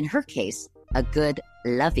 or in her case, a good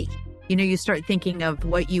lovey. You start thinking of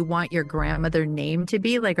what you want your grandmother name to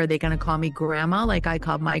be. Like, are they going to call me grandma like I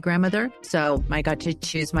called my grandmother? So I got to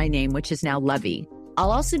choose my name, which is now Lovey.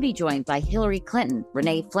 I'll also be joined by Hillary Clinton,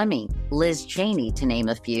 Renee Fleming, Liz Cheney, to name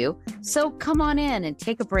a few. So come on in and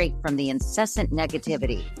take a break from the incessant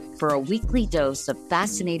negativity for a weekly dose of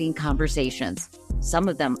fascinating conversations. Some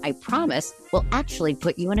of them, I promise, will actually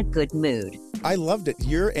put you in a good mood. I loved it.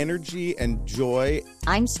 Your energy and joy.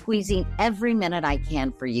 I'm squeezing every minute I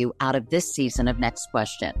can for you out of this season of Next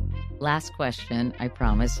Question. Last question, I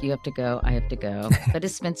promise. You have to go, I have to go. But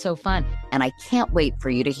it's been so fun, and I can't wait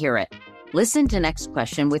for you to hear it. Listen to Next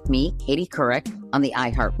Question with me, Katie Couric, on the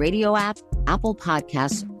iHeartRadio app, Apple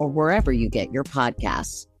Podcasts, or wherever you get your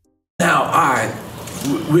podcasts. Now, all right,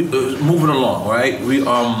 we moving along, right?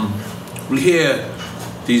 We hear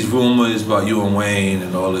these rumors about you and Wayne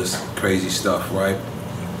and all this crazy stuff, right?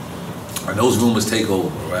 And those rumors take over,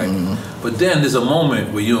 right? Mm-hmm. But then there's a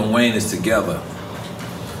moment where you and Wayne is together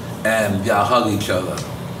and y'all hug each other.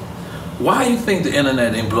 Why do you think the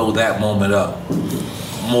internet didn't blow that moment up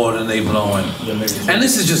more than they blowing? And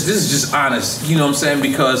this is just honest, you know what I'm saying?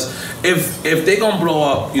 Because if they gonna blow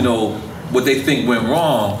up, what they think went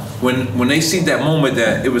wrong, when they see that moment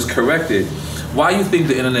that it was corrected, why you think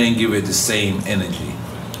the internet didn't give it the same energy?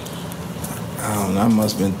 I don't know. I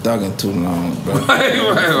must have been thugging too long, bro.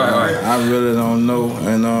 Right. I really don't know.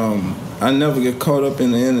 And I never get caught up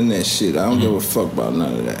in the internet shit. I don't give a fuck about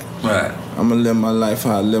none of that. Right. I'm going to live my life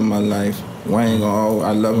how I live my life. Wayne,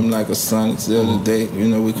 I love him like a son. The other day,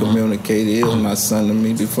 we communicated. He was my son to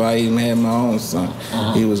me before I even had my own son.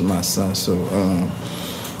 He was my son. So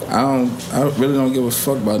I really don't give a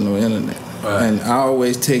fuck about no internet. Right. And I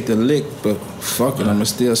always take the lick, but fuck it, I'm going to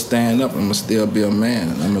still stand up. I'm going to still be a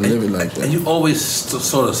man. I'm going to live it like that. And you always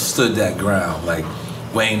sort of stood that ground, like,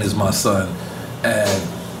 Wayne is my son. And,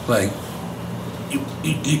 like,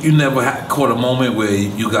 you never caught a moment where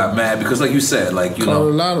you got mad? Because, like you said, like, caught a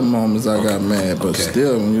lot of moments I got mad, but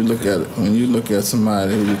still, when you look at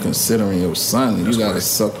somebody who you're considering your son, you got to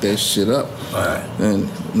suck that shit up. Right. And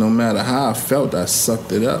no matter how I felt, I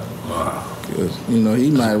sucked it up. Wow. You know,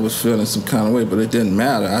 he might have was feeling some kind of way, but it didn't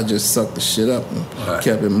matter. I just sucked the shit up and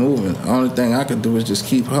kept it moving. The only thing I could do was just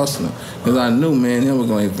keep hustling. Because I knew me and him were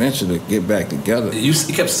going to eventually get back together. You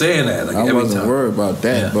kept saying that. Like, I wasn't worried about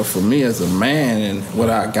that. But for me as a man and what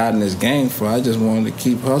I got in this game for, I just wanted to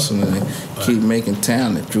keep hustling and keep making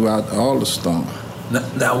talent throughout all the storm.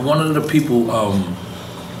 Now, one of the people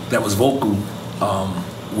that was vocal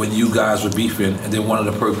when you guys were beefing, and then one of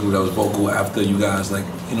the people that was vocal after you guys, like,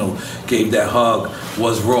 you know, gave that hug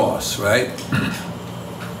was Ross, right?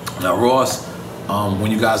 Now, Ross, when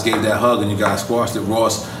you guys gave that hug and you guys squashed it,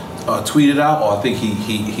 Ross tweeted out, or I think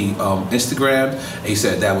he Instagrammed, and he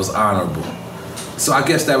said that was honorable. So I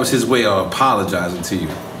guess that was his way of apologizing to you.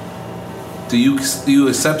 Do you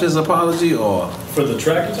accept his apology, or for the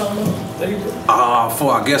track you're talking about?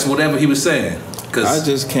 For I guess whatever he was saying. Cause I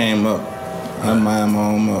just came up. I mind my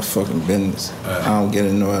own motherfucking business. I don't get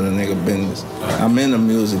in no other nigga business. I'm in the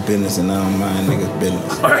music business and I don't mind niggas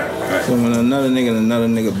business. So when another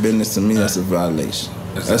nigga business to me, that's a violation.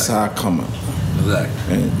 That's how I come up.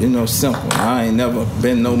 Exactly. And, you know, simple. I ain't never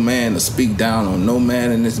been no man to speak down on no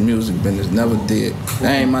man in this music business. Never did.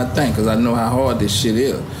 That ain't my thing, because I know how hard this shit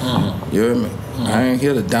is. You hear me? I ain't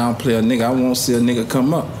here to downplay a nigga. I won't see a nigga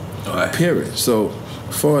come up. Period. So,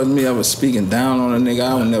 as far as me ever speaking down on a nigga,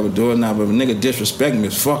 I would never do it now. But if a nigga disrespect me,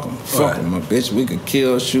 fuck him. Fuck him, my bitch. We could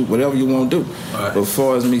kill, shoot, whatever you want to do. But as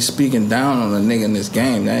far as me speaking down on a nigga in this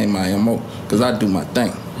game, that ain't my MO. Because I do my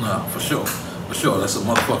thing. No, for sure. For sure. That's a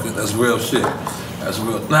motherfucker. That's real shit. That's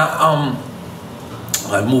real. Now,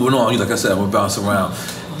 like moving on, like I said, I'm gonna bounce around.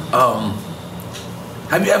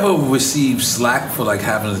 Have you ever received slack for like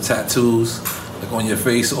having the tattoos like on your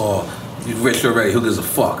face, or you rich already? Who gives a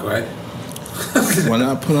fuck, right? When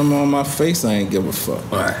I put them on my face, I ain't give a fuck.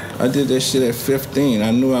 I did that shit at 15.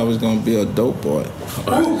 I knew I was gonna be a dope boy.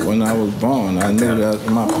 When I was born, I knew that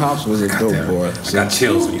my pops was a dope boy. So I got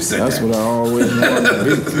chills when you said that's that. what I always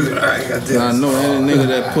wanted to be. I know any nigga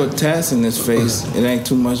that put tats in his face, it ain't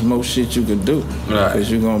too much more shit you can do.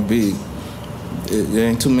 Because you're gonna be, there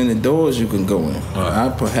ain't too many doors you can go in. I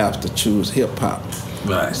perhaps to choose hip hop.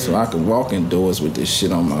 So I could walk indoors with this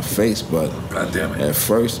shit on my face, but at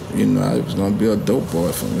first, you know, I was gonna be a dope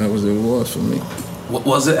boy for me. That was what it was for me.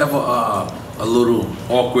 Was it ever a little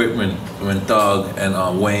awkward when Thug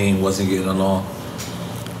and Wayne wasn't getting along?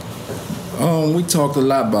 We talked a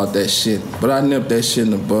lot about that shit, but I nipped that shit in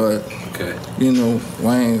the bud. Okay. You know,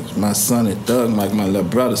 Wayne's my son and Thug like my little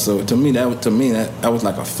brother, so to me that was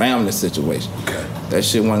like a family situation. Okay. That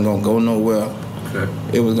shit wasn't gonna go nowhere.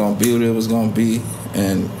 Okay. It was gonna be what it was gonna be.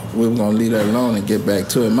 And we were gonna leave that alone and get back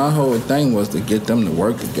to it. My whole thing was to get them to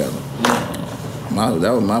work together.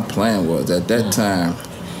 That was my plan. Was at that time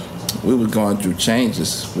we was going through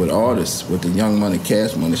changes with artists, with the Young Money,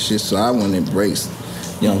 Cash Money shit. So I went and embraced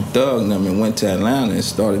Young Thug and them and went to Atlanta and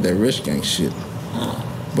started that Rich Gang shit.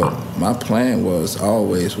 But my plan was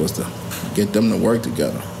always to get them to work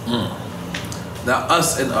together. Now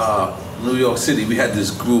us in New York City, we had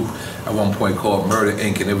this group at one point called Murder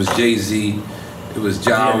Inc. and it was Jay-Z. It was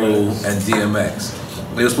Ja Rule and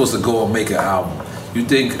DMX. They were supposed to go and make an album. You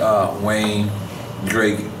think Wayne,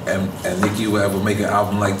 Drake, and Nicki will ever make an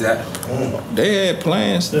album like that? They had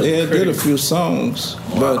plans. They had did a few songs,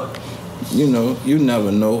 but you know, you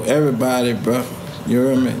never know. Everybody, bro, you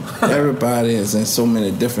hear me? Everybody is in so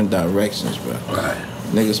many different directions, bro.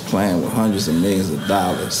 Niggas playing with hundreds of millions of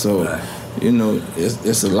dollars. So, you know,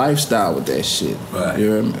 it's a lifestyle with that shit.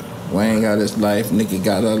 You hear me? Wayne got his life, Nicki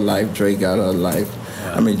got her life, Drake got her life.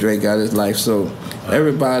 Drake got his life. So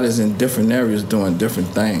everybody's in different areas doing different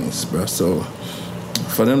things, bro. So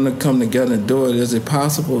for them to come together and do it, is it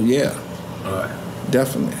possible? Yeah.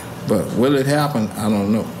 Definitely. But will it happen? I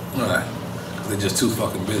don't know. They're just too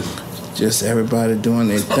fucking busy. Just everybody doing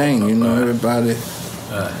their thing, you know, everybody,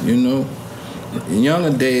 you know. In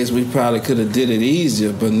younger days, we probably could have did it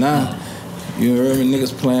easier, but now, you heard me,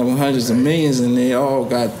 niggas playing with hundreds of millions and they all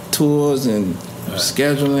got tours and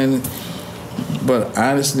scheduling. But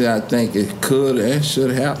honestly, I think it could and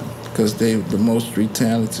should happen because they're the most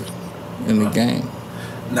talented in the game.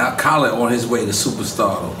 Now, Khaled on his way to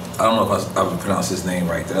superstardom. I don't know if I pronounced his name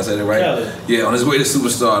right. Did I say that right? Khaled. Yeah, on his way to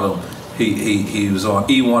superstardom, he was on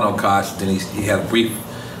E1 on Koch. Then he had a brief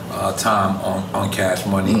time on Cash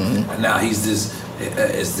Money, and now he's this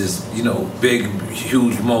you know, big,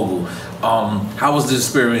 huge mogul. How was the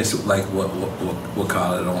experience like what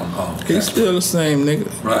Khaled on? He's still the same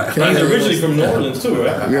nigga. Right. He's originally from New Orleans too,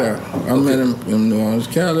 right? Yeah, I met him in New Orleans.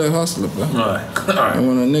 Khaled hustler, bro. Right. And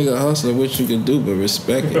when a nigga hustler, what you can do but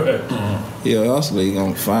respect it. He a hustler, he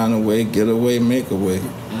gonna find a way, get away, make a way.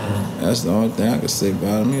 That's the only thing I can say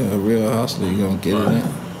about him. He a real hustler, he gonna get it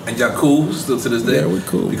in. And y'all cool still to this day? Yeah, we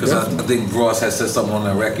cool. Because I think Ross had said something on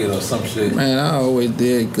that record or some shit. Man, I always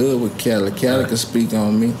did good with Cali. Cali could speak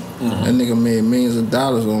on me. That nigga made millions of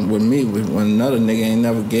dollars with me when another nigga ain't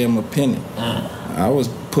never gave him a penny. I was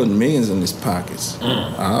putting millions in his pockets.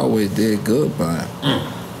 I always did good by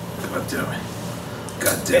him. God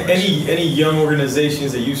damn it. Any young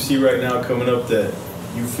organizations that you see right now coming up that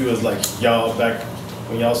you feel is like y'all back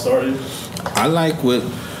when y'all started? I like what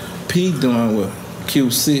P doing with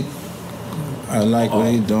QC. I like what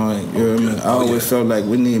he doing. You know what I mean? I always felt like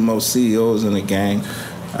we need more CEOs in the game.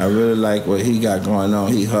 I really like what he got going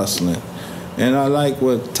on. He hustling. And I like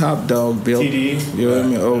what Top Dog built. TD. You know what I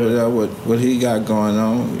mean? Over there, what he got going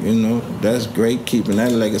on. You know, that's great, keeping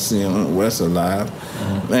that legacy on West alive.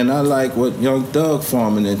 And I like what Young Thug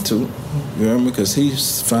forming into. You know what I mean? Because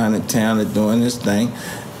he's finding talent doing his thing.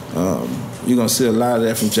 You're going to see a lot of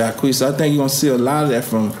that from Jacquees. I think you're going to see a lot of that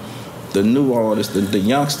from the new artists, the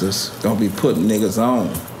youngsters, going to be putting niggas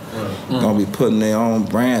on. Going to be putting their own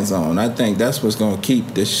brands on. I think that's what's going to keep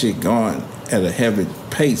this shit going at a heavy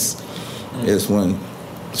pace, is when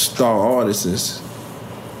star artists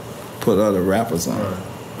put other rappers on.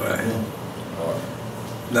 Right.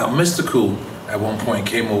 Now, Mystical at one point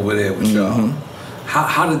came over there with y'all.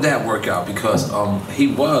 How did that work out? Because he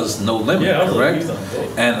was No Limit, correct?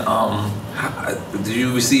 And did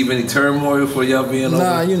you receive any turmoil for y'all being over?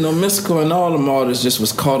 Nah, you know, Mystical and all them artists just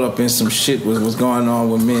was caught up in some shit was going on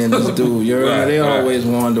with me and this dude. You know, they always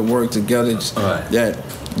wanted to work together. That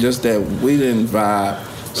we didn't vibe,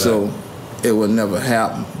 so it would never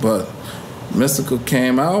happen. But Mystical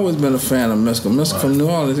came. I always been a fan of Mystical. Mystical from New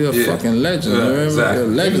Orleans, he's a fucking legend.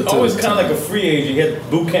 Exactly. He was always kind of like a free agent. He had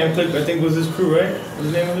Boot Camp Click, I think was his crew, right? Was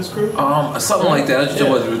the name of his crew? Something like that.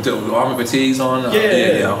 With Army Fatigues on.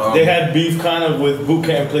 They had beef kind of with Boot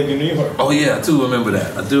Camp Click in New York. Oh yeah, I do remember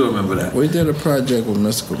that. We did a project with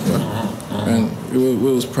Mystical, bro. And we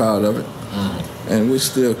was proud of it. And we're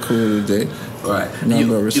still cool today. Right. Nothing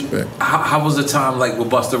but respect. How was the time like with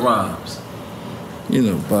Busta Rhymes? You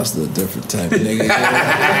know, Busta a different type of nigga.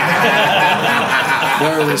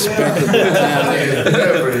 Very respectable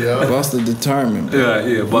talent. Busta determined. Bro.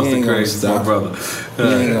 Yeah, Busta crazy, my brother. He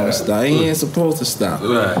ain't gonna stop. He ain't supposed to stop.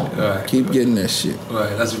 Right. Keep getting that shit.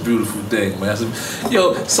 Right, that's a beautiful thing, man.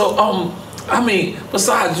 I mean,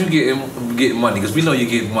 besides you getting money, because we know you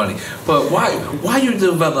get money, but why you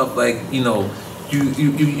develop, like, you know,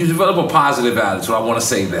 you develop a positive attitude. I want to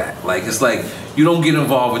say that. Like, it's like you don't get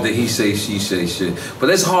involved with the he say, she say shit. But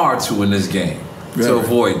it's hard to in this game to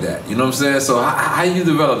avoid that. You know what I'm saying? So how you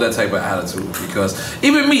develop that type of attitude? Because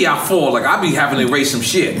even me, I fall. Like, I be having to erase some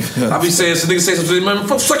shit. I be saying, some niggas say something, man,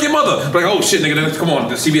 fuck, suck your mother. Like, oh shit, nigga, come on,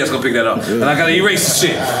 the CBS gonna pick that up. And I gotta erase the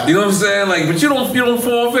shit. You know what I'm saying? Like, but you don't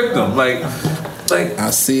fall victim. Like I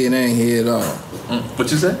see it, ain't here at all.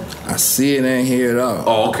 What you say? I see it, ain't here at all.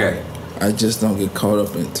 Oh, okay. I just don't get caught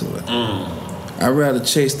up into it. I'd rather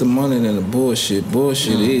chase the money than the bullshit.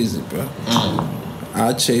 Bullshit easy, bro.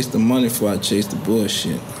 I chase the money before I chase the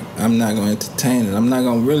bullshit. I'm not gonna entertain it. I'm not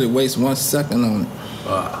gonna really waste 1 second on it.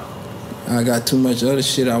 I got too much other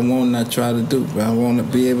shit I want and I try to do, but I want to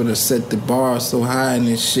be able to set the bar so high in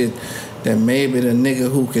this shit that maybe the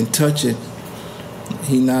nigga who can touch it,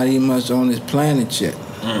 he not even much on this planet yet.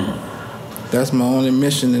 That's my only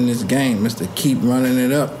mission in this game, is to keep running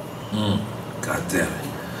it up. God damn it.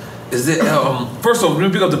 Is it, first off, let me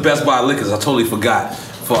pick up the Best Buy liquors. I totally forgot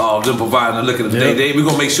for them providing the liquor today. We're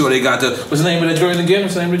going to make sure they got what's the name of that joint again?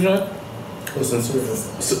 What's the name of the joint?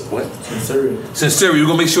 What? Sincerio. We're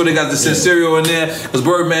going to make sure they got the Sincerio in there, because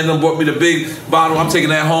Birdman done bought me the big bottle. I'm taking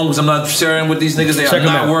that home because I'm not sharing with these niggas. They are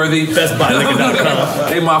not worthy. BestBuyLiquor.com.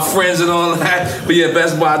 They my friends and all that. But yeah,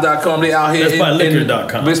 BestBuy.com. They out here.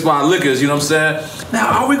 BestBuyLiquor.com. Best Buy Liquors, you know what I'm saying?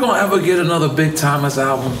 Now, are we going to ever get another Big Timers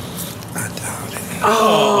album? I doubt it.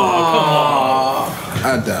 Oh,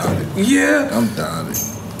 I doubt it. Yeah? I'm doubt it.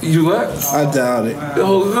 You what? I doubt it.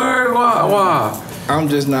 Oh, girl, why? I'm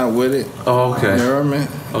just not with it. Oh, okay. You know what I mean?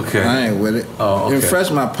 Okay. I ain't with it. Oh, okay. And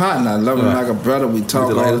Fresh, my partner, I love him like a brother. We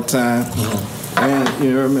talk all the time. And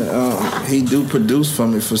you know what I mean? He do produce for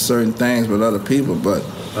me for certain things with other people, but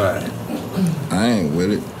I ain't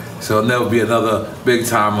with it. So there'll never be another Big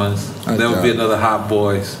Timers. Never be another Hot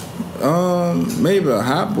Boys. Maybe a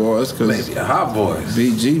Hot Boys, cause maybe a Hot Boys.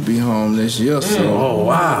 BG be home this year, so. Oh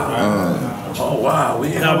wow! Oh wow!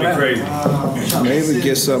 That'd be crazy. Maybe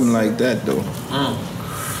get something like that though.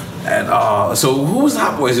 And so who's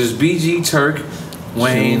Hot Boys? There's BG, Turk,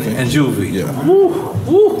 Wayne, and Juvie. Yeah.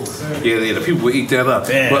 Woo. Yeah. The people will eat that up.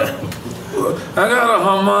 Damn. But I got a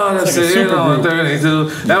Hummer that's sitting on 32.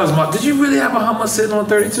 That was my. Did you really have a Hummer sitting on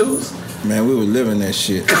 32s? Man, we were living that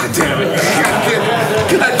shit. God damn it.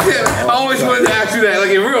 God damn it. I always wanted to ask you that,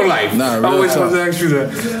 like in real life. Nah, I always wanted to ask you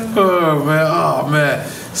that. Oh man.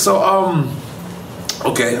 So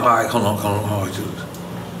okay, all right, hold on, dude.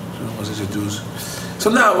 What's this, dudes? So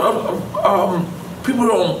now, people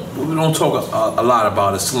don't talk a lot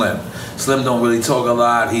about it. Slim don't really talk a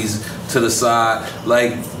lot. He's to the side.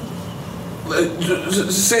 Like,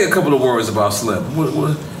 just say a couple of words about Slim.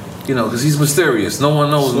 What you know, because he's mysterious. No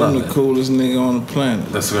one knows Slim nothing. the coolest nigga on the planet.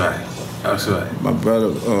 That's right. My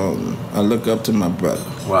brother, I look up to my brother.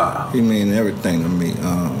 Wow. He mean everything to me.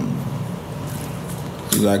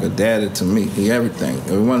 He's like a daddy to me. He everything.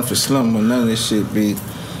 If it wasn't for Slim, none of this shit be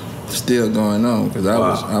still going on. Because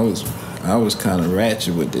I was kind of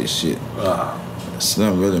ratchet with this shit. Wow.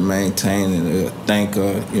 Slim really maintained and a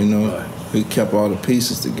thinker, you know. Right. We kept all the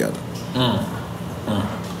pieces together. God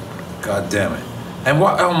damn it. And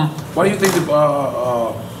why do you think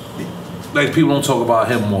like people don't talk about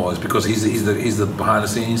him more? Is because he's the behind the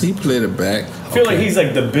scenes? He played it back. I feel like he's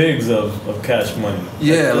like the Biggs of Cash Money.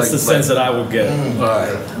 Yeah, that's the sense that I would get.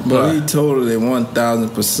 Right. But he totally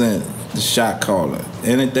 1,000% the shot caller.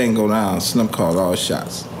 Anything go down, Slim called all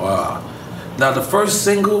shots. Wow. Now the first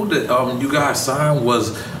single that you guys signed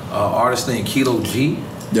was artist named Kilo G.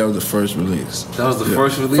 That was the first release. That was the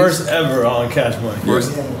first release? First ever on Cash Money.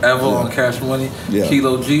 First ever on Cash Money? Yeah.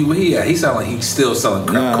 Kilo G, where he at? He sound like he's still selling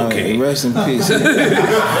crack cocaine. Rest in peace.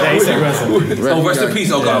 Yeah, he said rest in peace. Rest in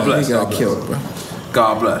peace. Oh, God bless. He got killed, bro.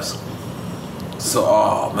 God bless. So,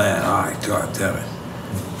 oh man, all right, God damn it.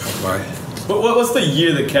 All right. What's the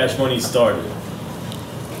year that Cash Money started?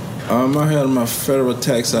 I had my federal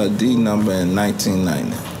tax ID number in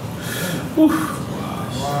 1990.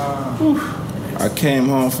 I came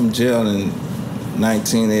home from jail in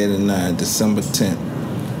 1989, December 10th.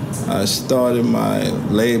 I started my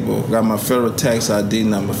label, got my federal tax ID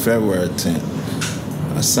number February 10th.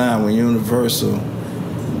 I signed with Universal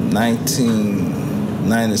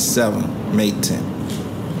 1997, May 10th.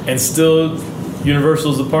 And still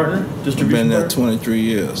Universal's the partner? Distribution Been there partner? 23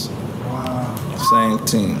 years. Wow. Same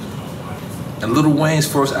team. And Lil Wayne's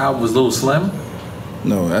first album was Lil Slim?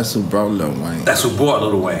 No, that's who brought Lil Wayne. That's who brought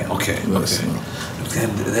Lil Wayne. Okay. Listen.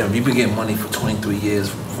 Damn, you've been getting money for 23 years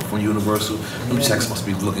from Universal. Them checks must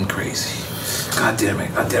be looking crazy. God damn it.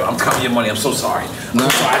 I'm counting your money. I'm so sorry. No.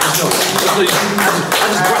 I'm sorry.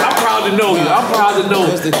 I'm proud to know you. I'm proud to know.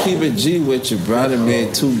 Just to keep it G with you, bro, I done made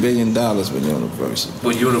 $2 billion with Universal.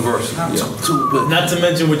 With Universal. Yeah. Not to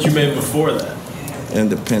mention what you made before that.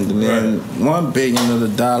 Independently. Right. And $1 billion of the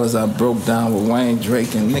dollars I broke down with Wayne,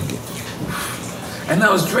 Drake, and Nicki. And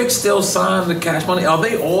now is Drake still signed to Cash Money? Are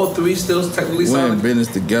they all three still technically We're in signed? business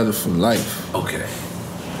together for life. Okay.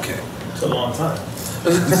 It's a long time.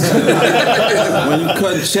 When you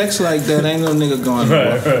cut checks like that, ain't no nigga going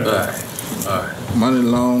nowhere. Right. Money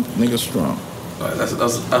long, nigga strong. Right.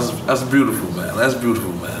 That's beautiful, man. That's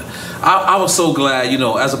beautiful, man. I was so glad, you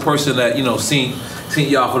know, as a person that, you know, seen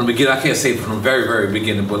y'all from the beginning. I can't say from the very, very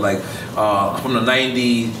beginning, but like from the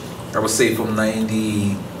 90s, I would say from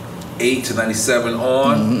 98 to 97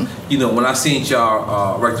 on, you know, when I seen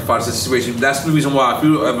y'all rectify the situation, that's the reason why, if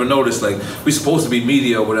you ever notice, like, we supposed to be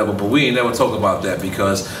media or whatever, but we ain't never talk about that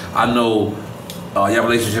because I know your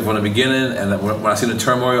relationship from the beginning, and when I seen the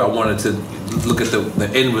turmoil, I wanted to look at the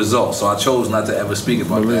end result, so I chose not to ever speak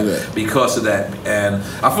about that because of that. And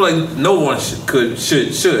I feel like no one should to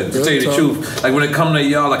tell you the truth. Like when it comes to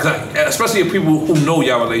y'all, like especially if people who know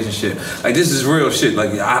y'all relationship, like this is real shit.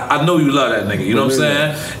 Like I know you love that nigga, you know what I'm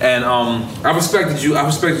saying? And I respected you. I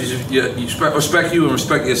respect you and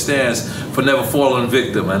respect your stance for never falling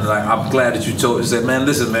victim. And like I'm glad that you said, man,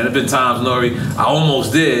 listen, man, there's been times, Nori, I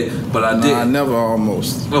almost did, but I didn't. I never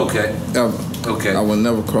almost. Okay. Ever. Okay. I would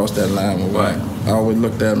never cross that line with Wayne. I always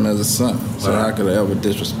looked at him as a son. So how could I ever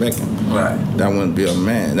disrespect him? Right. That wouldn't be a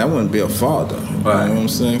man. That wouldn't be a father. Right. You know what I'm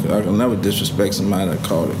saying? I could never disrespect somebody that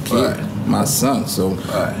called a kid my son. So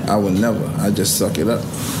I would never. I just suck it up.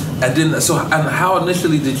 And then, and how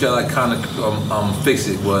initially did y'all like kind of fix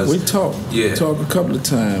it? Was we talked? Yeah. We talked a couple of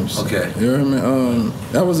times. Okay. You heard me?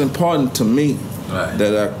 That was important to me. Right.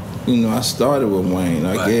 That I started with Wayne.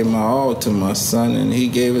 I gave my all to my son, and he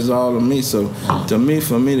gave his all to me. So, for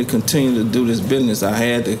me to continue to do this business, I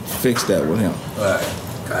had to fix that with him. Right.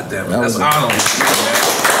 God damn it. That's honorable.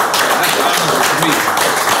 That's honorable to me.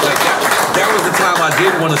 Like that was the time I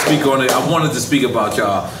did want to speak on it. I wanted to speak about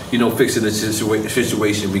y'all, you know, fixing the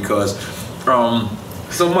situation because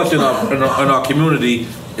so much in our community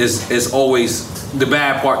is always the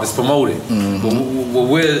bad part that's promoted. But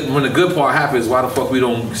when the good part happens, why the fuck we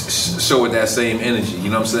don't show it that same energy? You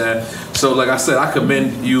know what I'm saying? So like I said, I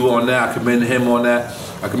commend you on that. I commend him on that.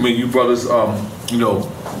 I commend you brothers. You know,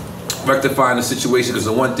 rectifying the situation, because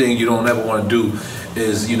the one thing you don't ever want to do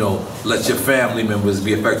is, you know, let your family members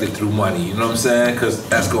be affected through money. You know what I'm saying? Because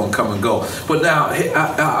that's going to come and go. But now,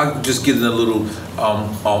 I'm just getting a little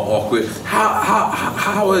awkward.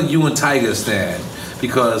 How are you and Tiger stand?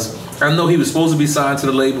 Because I know he was supposed to be signed to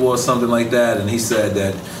the label or something like that, and he said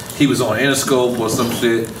that he was on Interscope or some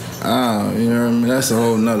shit. You know what I mean? That's a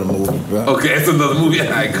whole nother movie, bro. Okay, it's another movie. All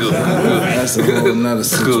right, cool. That's a whole nother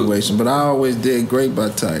situation. But I always did great by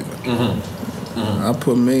Tiger. I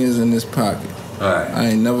put millions in his pocket. I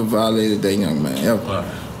ain't never violated that young man ever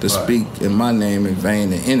to speak in my name in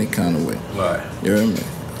vain in any kind of way. You know what I mean?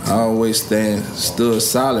 I always stood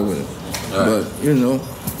solid with him. But you know,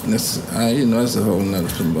 that's a whole nother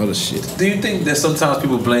some other shit. Do you think that sometimes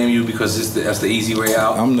people blame you because that's the easy way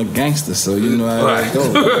out? I'm the gangster, so you know how I go.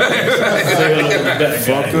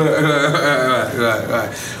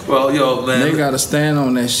 Right. Well, yo, man, they gotta stand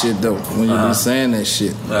on that shit though when you be saying that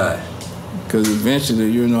shit. Because eventually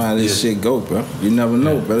you know how this shit go, bro. You never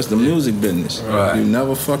know, bro. It's the music business. You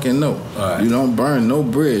never fucking know. You don't burn no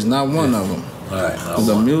bridge, not one of them. It's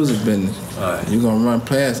the music business. You gonna run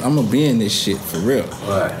past. I'm gonna be in this shit for real.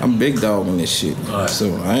 I'm big dog in this shit,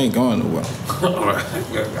 so I ain't going nowhere.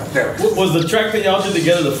 Was the track that y'all did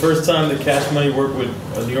together the first time that Cash Money worked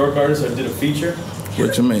with a New York artist or did a feature?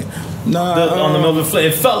 What you mean? No, on the Melvin Flame.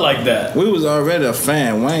 It felt like that. We was already a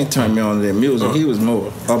fan. Wayne turned me on to their music. He was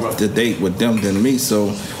more up to date with them than me. So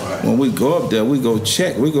when we go up there, we go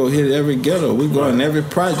check. We go hit every ghetto. We go in every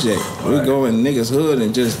project. We go in niggas' hood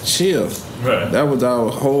and just chill. That was our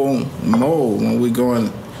whole mode when we go in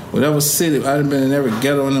whatever city. I'd been in every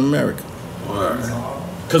ghetto in America.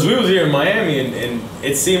 Because we was here in Miami and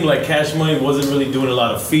it seemed like Cash Money wasn't really doing a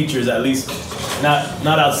lot of features, at least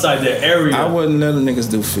not outside their area. I wouldn't let the niggas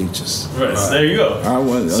do features. So there you go. I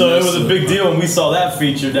wouldn't. So it was a big deal when we saw that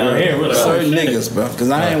feature down here. We're like, certain niggas, bro. Because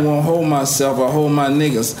I ain't want to hold myself or hold my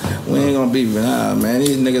niggas. We ain't going to be, man,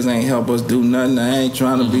 these niggas ain't help us do nothing. I ain't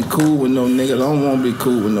trying to be cool with no nigga. I don't want to be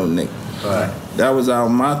cool with no nigga. That was our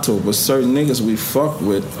motto. But certain niggas we fucked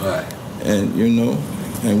with. And, you know,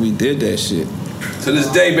 and we did that shit. To this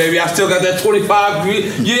day, baby, I still got that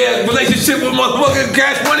 25-year relationship with motherfucking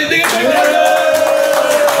Cash Money, nigga.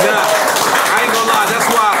 Nah, I ain't gonna lie.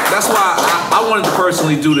 That's why I wanted to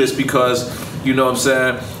personally do this, because, you know what I'm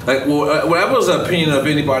saying? Like, whatever's the opinion of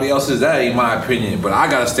anybody else's, that ain't my opinion. But I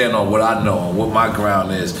gotta stand on what I know and what my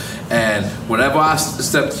ground is. And whenever I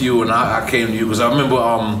stepped to you and I came to you, because I remember,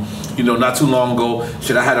 you know, not too long ago,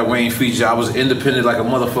 I had a Wayne feature. I was independent like a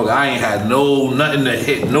motherfucker. I ain't had nothing to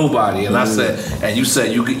hit nobody. And I said, and you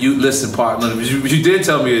said, you listen, partner. You did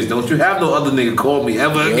tell me this. Don't you have no other nigga call me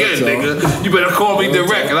ever again, nigga. You better call me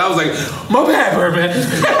direct. And I was like, my bad, Birdman.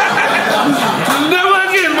 Never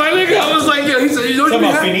again, my nigga. I was like, he said, you know what you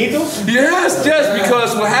have? Yes,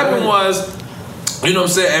 because what happened was, you know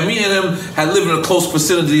what I'm saying? And me and him had lived in a close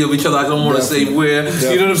vicinity of each other. I don't want to say where.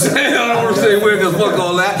 You know what I'm saying? I don't want to say where because fuck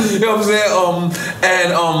all that. You know what I'm saying?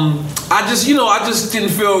 I just didn't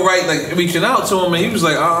feel right like reaching out to him, and he was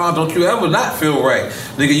like, don't you ever not feel right.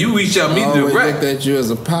 Nigga, you reach out me direct. I looked at you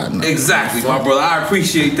as a partner. Exactly, my brother. I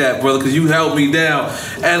appreciate that, brother, because you held me down.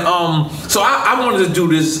 And so I wanted to do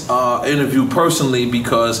this interview personally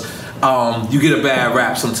because you get a bad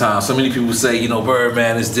rap sometimes. So many people say, you know,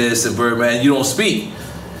 Birdman is this and Birdman, you don't speak.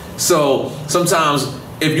 So sometimes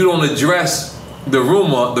if you don't address the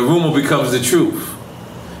rumor becomes the truth.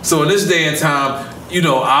 So in this day and time, you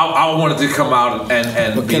know, I wanted to come out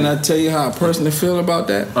and But can I tell you how I personally feel about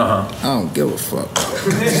that? I don't give a fuck.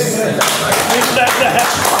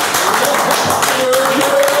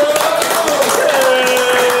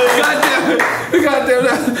 Goddamn,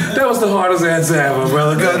 that was the hardest answer ever,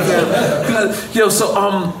 brother. Goddamn. Yo,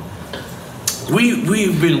 so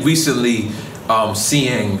we've been recently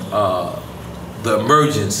seeing the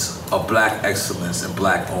emergence of black excellence and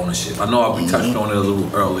black ownership. I know we touched on it a little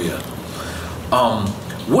earlier.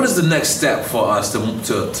 What is the next step for us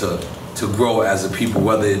to grow as a people,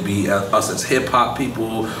 whether it be us as hip hop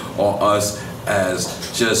people or us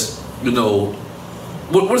as just, you know,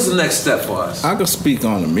 what's the next step for us? I could speak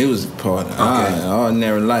on the music part.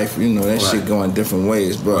 Ordinary life, you know, that shit going different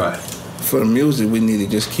ways. But for the music, we need to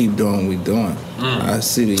just keep doing what we're doing. I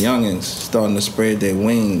see the youngins starting to spread their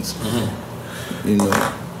wings. You know,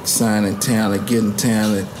 signing talent, getting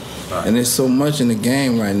talent. And there's so much in the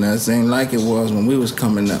game right now. It ain't like it was when we was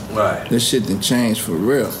coming up. This shit done changed for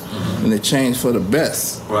real. And it changed for the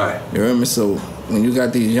best. You hear me? So when you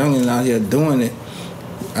got these youngins out here doing it,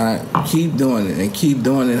 I keep doing it and keep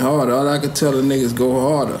doing it harder. All I can tell the niggas, go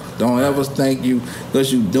harder. Don't ever think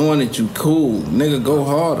because you doing it, you cool. Nigga, go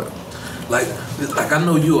harder. Like I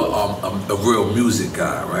know you are a real music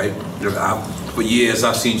guy, right? For years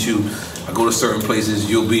I've seen you. I go to certain places,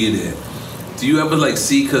 you'll be there. Do you ever like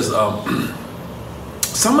see? Because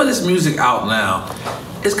some of this music out now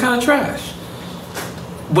is kind of trash,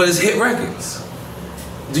 but it's hit records.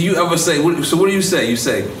 Do you ever say? So what do you say? You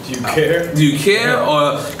say, do you care? Do you care,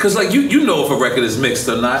 or because like you know if a record is mixed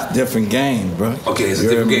or not? Different game, bro. Okay, it's a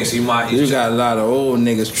different game. So you got a lot of old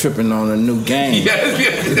niggas tripping on a new game.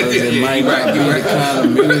 It might not be the kind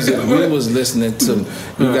of music we was listening to.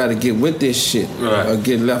 You got to get with this shit or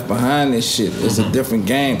get left behind this shit. It's a different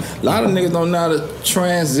game. A lot of niggas don't know how to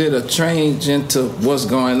transit or change into what's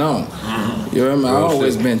going on. You know what I mean? I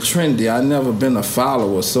always been trendy. I never been a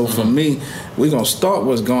follower. So for me, we gonna start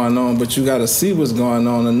what's going on, but you gotta see what's going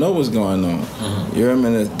on and know what's going on. You know what I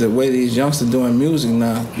mean? The way these youngsters doing music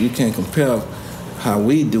now, you can't compare how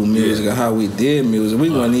we do music or how we did music. We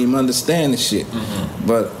wouldn't even understand the shit.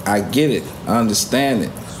 But I get it. I understand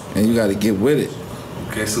it. And you gotta get with it.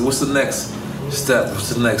 Okay, so what's the next step? What's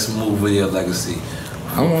the next move of your legacy?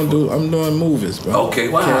 I'm doing movies, bro. Okay,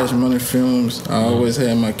 wow. Cash Money Films. I always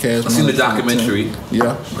had my Cash Money. I seen the documentary.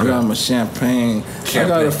 Yeah, I got my champagne. I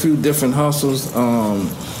got a few different hustles.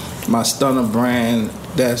 My stunner brand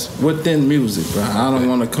that's within music, bro. I don't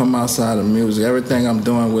want to come outside of music. Everything I'm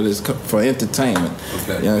doing with is for entertainment.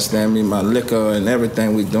 Okay. You understand me? My liquor and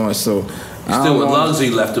everything we doing. So you still with Lugs or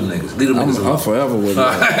you left them niggas? Leave them niggas alone. I'm forever with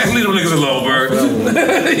them. Leave them niggas alone, Bird.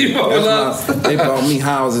 You fucking Lugs? They bought me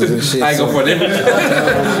houses and shit. I ain't gonna put it.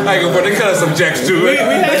 They cut us some checks too. We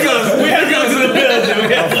had to go to the building.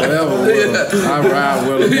 I'm forever with them. I ride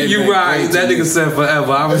with them. You ride. That nigga said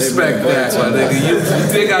forever. I respect that, my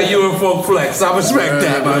nigga. They got you in for Flex. I respect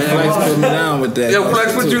that, my nigga. Flex put me down with that. Yo,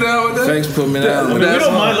 Flex put you down with that? Flex put me down with that. We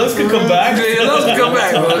don't mind. Let's come back. Yeah, let's come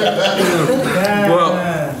back.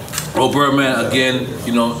 Well, Birdman, again,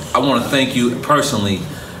 you know, I want to thank you personally,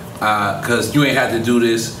 because you ain't had to do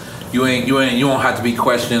this. You don't have to be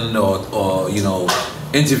questioned or you know,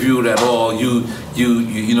 interviewed at all. You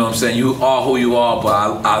know what I'm saying? You are who you are, but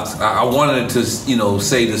I wanted to, you know,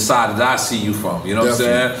 say the side that I see you from. You know what I'm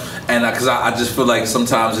saying? And because I just feel like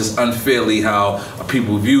sometimes it's unfairly how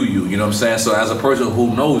people view you. You know what I'm saying? So as a person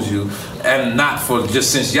who knows you, and not for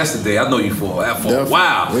just since yesterday, I know you for a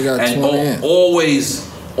while. We got and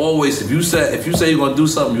always, if you say you're gonna do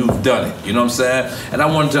something, you've done it. You know what I'm saying? And I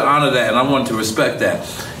wanted to honor that, and I wanted to respect that.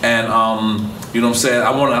 And you know what I'm saying?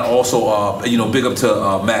 I want to also you know, big up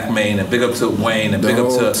to Mac Main and big up to Wayne and big up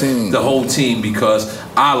to the whole team, because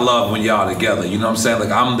I love when y'all together. You know what I'm saying?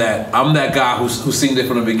 Like I'm that guy who's seen it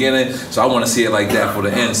from the beginning, so I want to see it like that for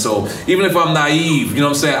the end. So even if I'm naive, you know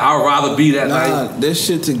what I'm saying? I'd rather be that naive. This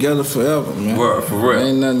shit together forever, man. Word, for real.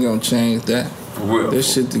 Ain't nothing gonna change that. For real.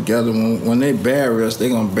 This shit together, when they bury us, they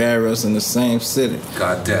gonna bury us in the same city.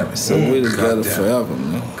 God damn it. So we're together forever,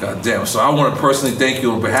 man. God damn it. So I want to personally thank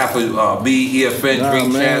you on behalf of me, EFN,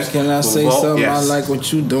 Drink Champs. Can I say something? Yes. I like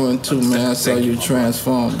what you doing too, man. I saw you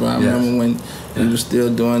transform, bro. I remember when you was still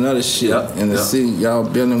doing other shit in the city. Y'all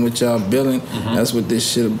building what y'all building. That's what this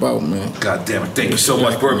shit about, man. God damn it. Thank you so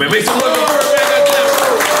much, Birdman. Make some love, Birdman.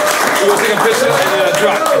 We're going to take a picture and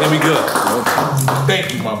drop, and then we good.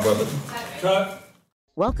 Thank you, my brother. Cut.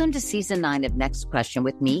 Welcome to Season 9 of Next Question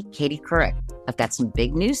with me, Katie Couric. I've got some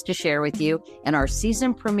big news to share with you in our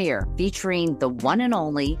season premiere featuring the one and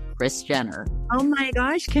only Kris Jenner. Oh my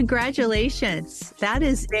gosh, congratulations. That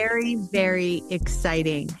is very, very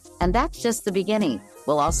exciting. And that's just the beginning.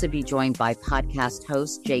 We'll also be joined by podcast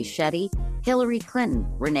host Jay Shetty, Hillary Clinton,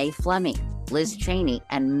 Renee Fleming, Liz Cheney,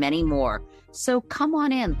 and many more. So come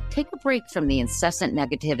on in, take a break from the incessant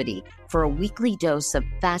negativity for a weekly dose of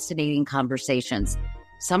fascinating conversations.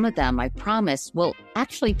 Some of them, I promise, will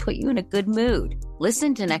actually put you in a good mood.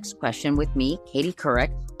 Listen to Next Question with me, Katie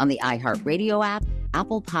Couric, on the iHeartRadio app,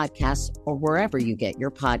 Apple Podcasts, or wherever you get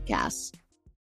your podcasts.